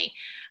family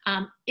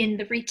in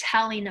the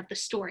retelling of the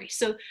story.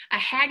 So a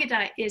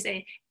Haggadah is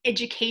an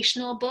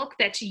educational book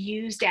that's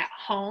used at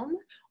home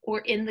or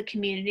in the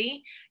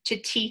community to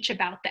teach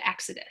about the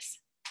Exodus.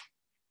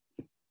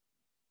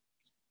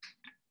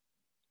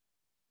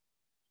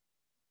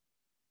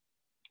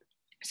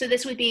 So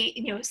this would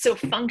be, so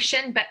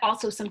function, but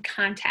also some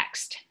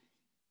context.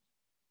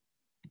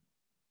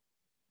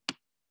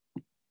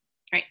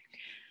 Right.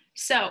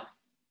 So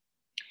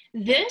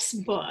this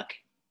book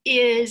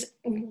is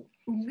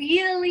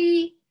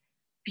really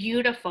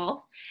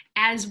beautiful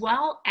as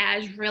well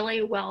as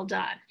really well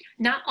done.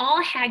 Not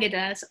all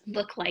Haggadahs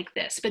look like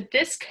this, but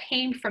this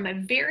came from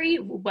a very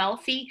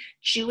wealthy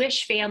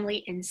Jewish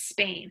family in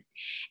Spain.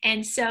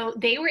 And so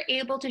they were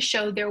able to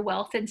show their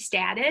wealth and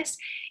status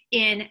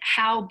in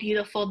how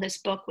beautiful this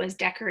book was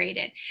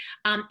decorated.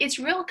 It's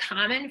real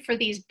common for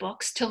these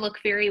books to look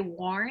very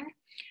worn.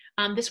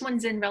 This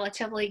one's in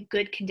relatively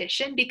good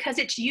condition because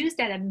it's used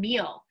at a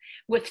meal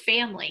with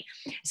family.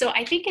 So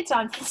I think it's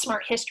on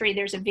Smart History.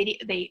 There's a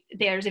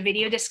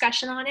video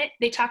discussion on it.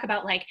 They talk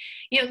about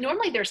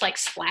normally there's like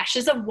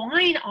splashes of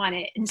wine on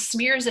it and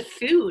smears of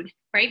food,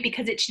 right?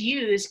 Because it's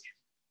used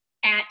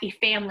at a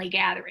family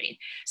gathering.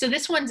 So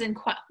this one's in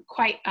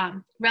quite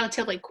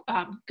relatively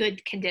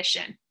good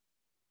condition.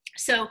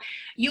 So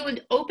you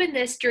would open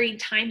this during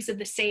times of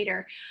the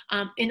Seder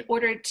in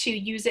order to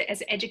use it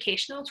as an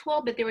educational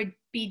tool, but there would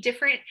be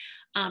different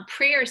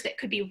prayers that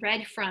could be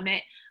read from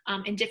it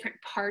in different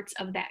parts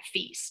of that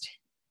feast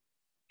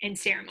and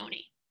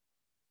ceremony.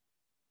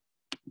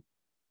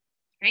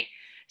 Right?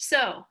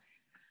 So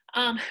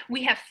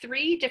we have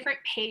 3 different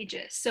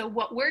pages. So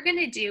what we're going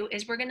to do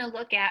is we're going to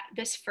look at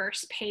this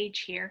first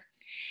page here.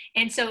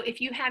 And so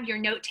if you have your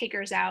note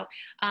takers out,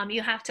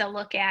 you have to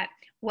look at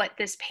what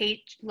this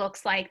page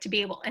looks like to be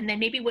able, and then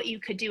maybe what you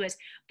could do is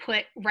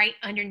put right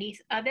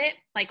underneath of it,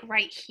 like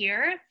right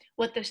here,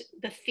 what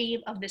the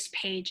theme of this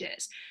page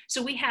is.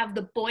 So we have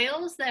the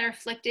boils that are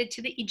afflicted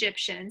to the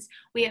Egyptians.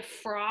 We have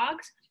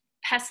frogs,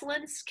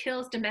 pestilence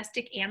kills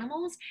domestic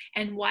animals,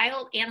 and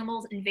wild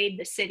animals invade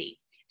the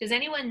city. Does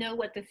anyone know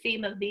what the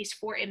theme of these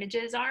 4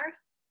 images are?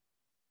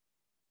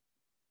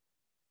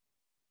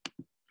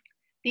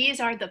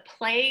 These are the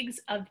plagues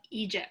of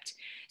Egypt.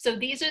 So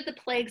these are the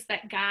plagues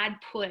that God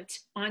put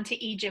onto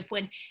Egypt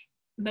when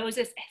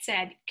Moses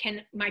said,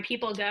 "Can my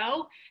people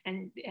go?"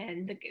 And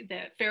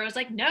the Pharaoh's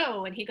like,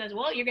 "No." And he goes,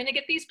 "Well, you're going to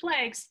get these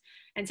plagues."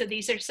 And so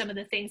these are some of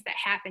the things that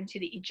happened to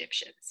the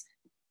Egyptians.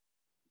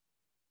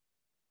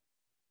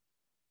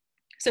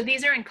 So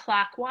these are in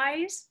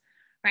clockwise,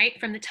 right,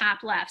 from the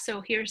top left.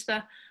 So here's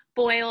the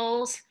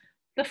boils,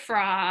 the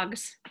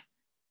frogs,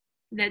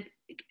 the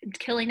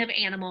killing of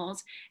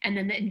animals, and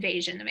then the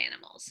invasion of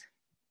animals,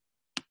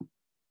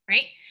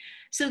 right?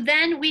 So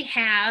then we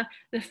have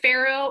the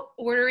Pharaoh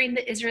ordering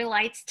the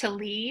Israelites to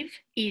leave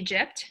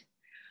Egypt.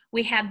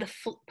 We have the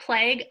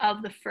plague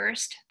of the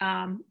first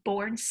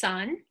born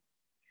son.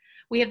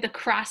 We have the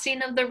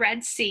crossing of the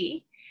Red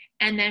Sea,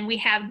 and then we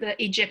have the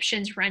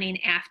Egyptians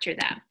running after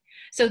them.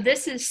 So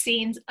this is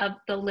scenes of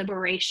the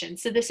liberation.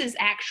 So this is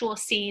actual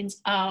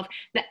scenes of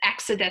the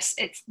Exodus,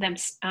 it's them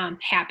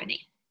happening.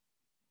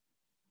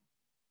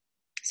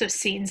 So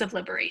scenes of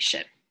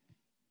liberation.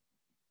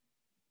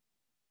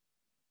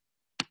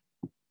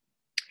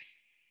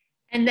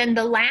 And then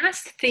the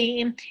last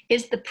theme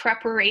is the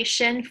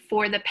preparation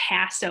for the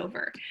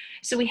Passover.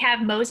 So we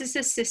have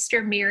Moses'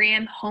 sister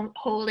Miriam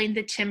holding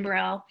the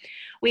timbrel.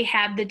 We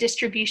have the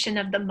distribution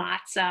of the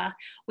matzah.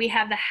 We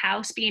have the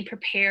house being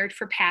prepared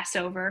for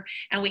Passover,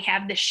 and we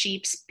have the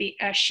sheep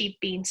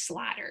being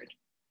slaughtered.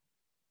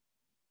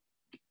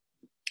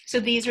 So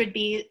these would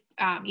be,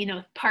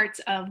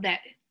 parts of that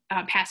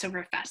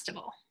Passover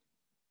festival.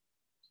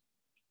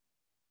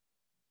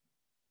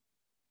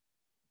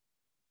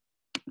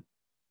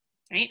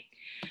 Right?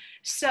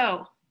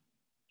 So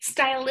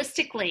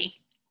stylistically,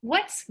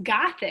 what's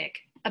Gothic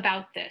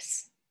about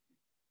this?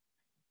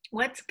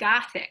 What's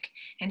Gothic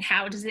and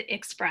how does it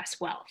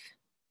express wealth?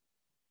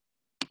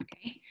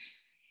 Okay.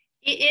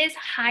 It is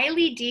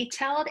highly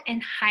detailed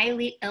and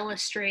highly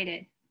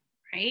illustrated,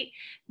 right?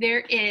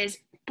 There is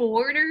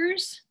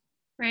borders,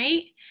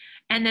 right?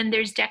 And then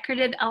there's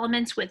decorative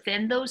elements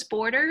within those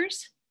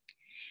borders.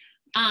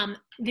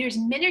 There's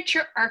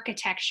miniature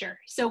architecture.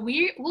 So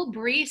we'll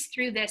breeze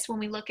through this when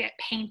we look at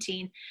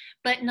painting,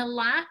 but in a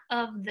lot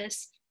of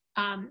this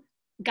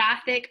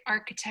Gothic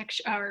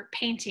architecture or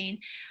painting,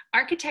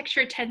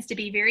 architecture tends to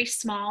be very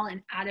small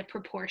and out of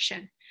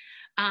proportion.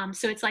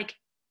 So it's like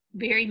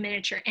very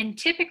miniature. And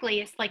typically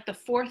it's like the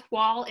fourth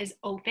wall is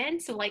open.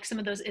 So like some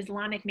of those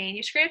Islamic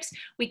manuscripts,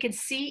 we can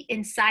see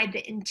inside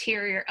the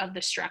interior of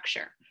the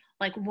structure.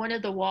 Like one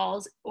of the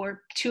walls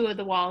or two of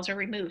the walls are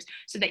removed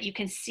so that you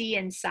can see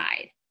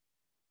inside.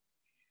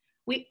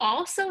 We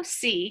also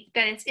see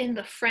that it's in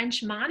the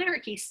French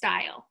monarchy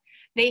style.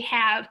 They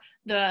have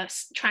the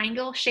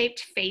triangle-shaped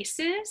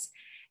faces.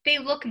 They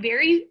look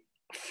very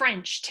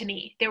French to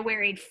me. They're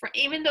wearing,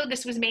 even though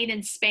this was made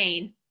in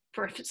Spain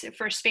for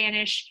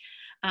Spanish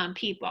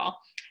people,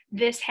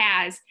 this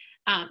has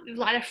a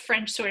lot of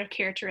French sort of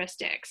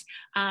characteristics.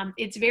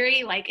 It's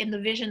very like in the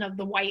vision of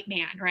the white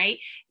man, right?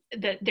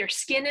 Their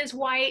skin is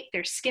white,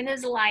 their skin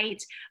is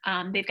light,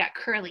 they've got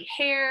curly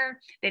hair,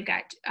 they've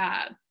got,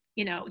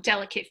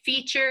 delicate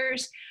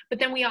features, but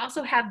then we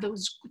also have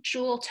those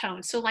jewel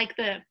tones. So like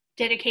the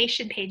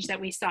dedication page that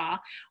we saw,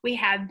 we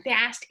have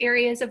vast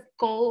areas of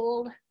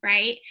gold,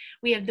 right?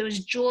 We have those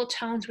jewel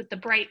tones with the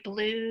bright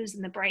blues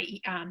and the bright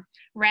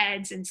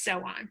reds and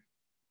so on.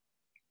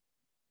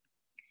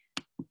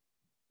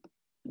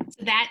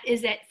 So that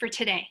is it for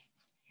today.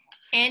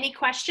 Any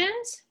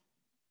questions?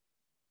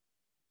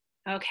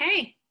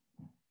 Okay.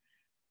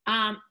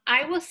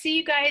 I will see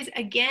you guys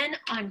again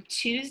on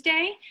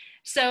Tuesday.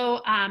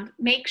 So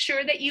make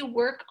sure that you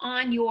work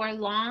on your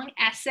long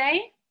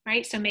essay,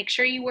 right? So make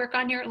sure you work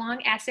on your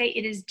long essay.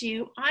 It is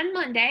due on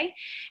Monday,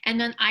 and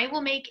then I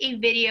will make a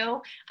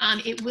video.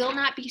 It will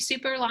not be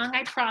super long,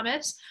 I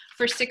promise,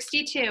 for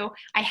 62.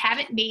 I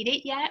haven't made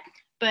it yet,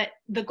 but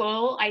the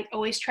goal, I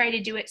always try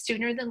to do it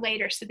sooner than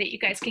later so that you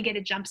guys can get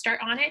a jump start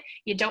on it.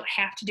 You don't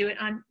have to do it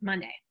on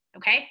Monday,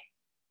 okay?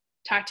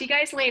 Talk to you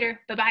guys later.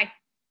 Bye-bye.